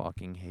we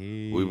fucking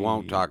hate. We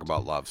won't talk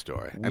about Love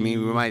Story. I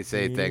mean, we might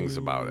say things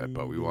about it,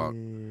 but we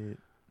won't.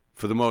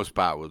 For the most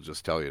part, we'll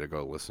just tell you to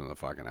go listen to the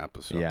fucking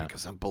episode. Yeah.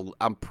 Because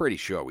I'm pretty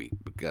sure we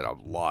get a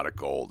lot of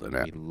gold in We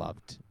it.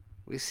 loved.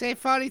 We say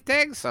funny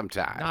things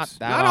sometimes.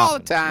 Not all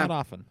the time. Not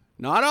often.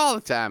 Not all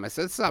the time. I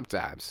said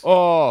sometimes.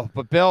 Oh,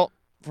 but Bill,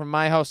 from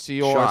my house to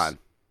yours.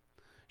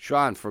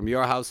 Sean, from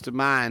your house to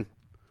mine.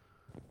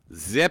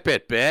 Zip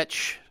it,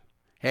 bitch.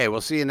 Hey, we'll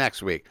see you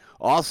next week.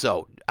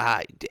 Also,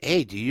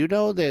 hey, do you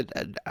know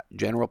that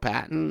General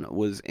Patton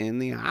was in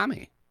the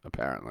Army,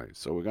 apparently?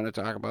 So we're going to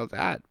talk about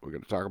that. We're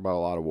going to talk about a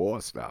lot of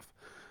war stuff.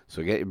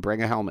 So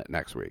bring a helmet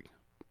next week.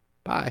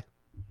 Bye.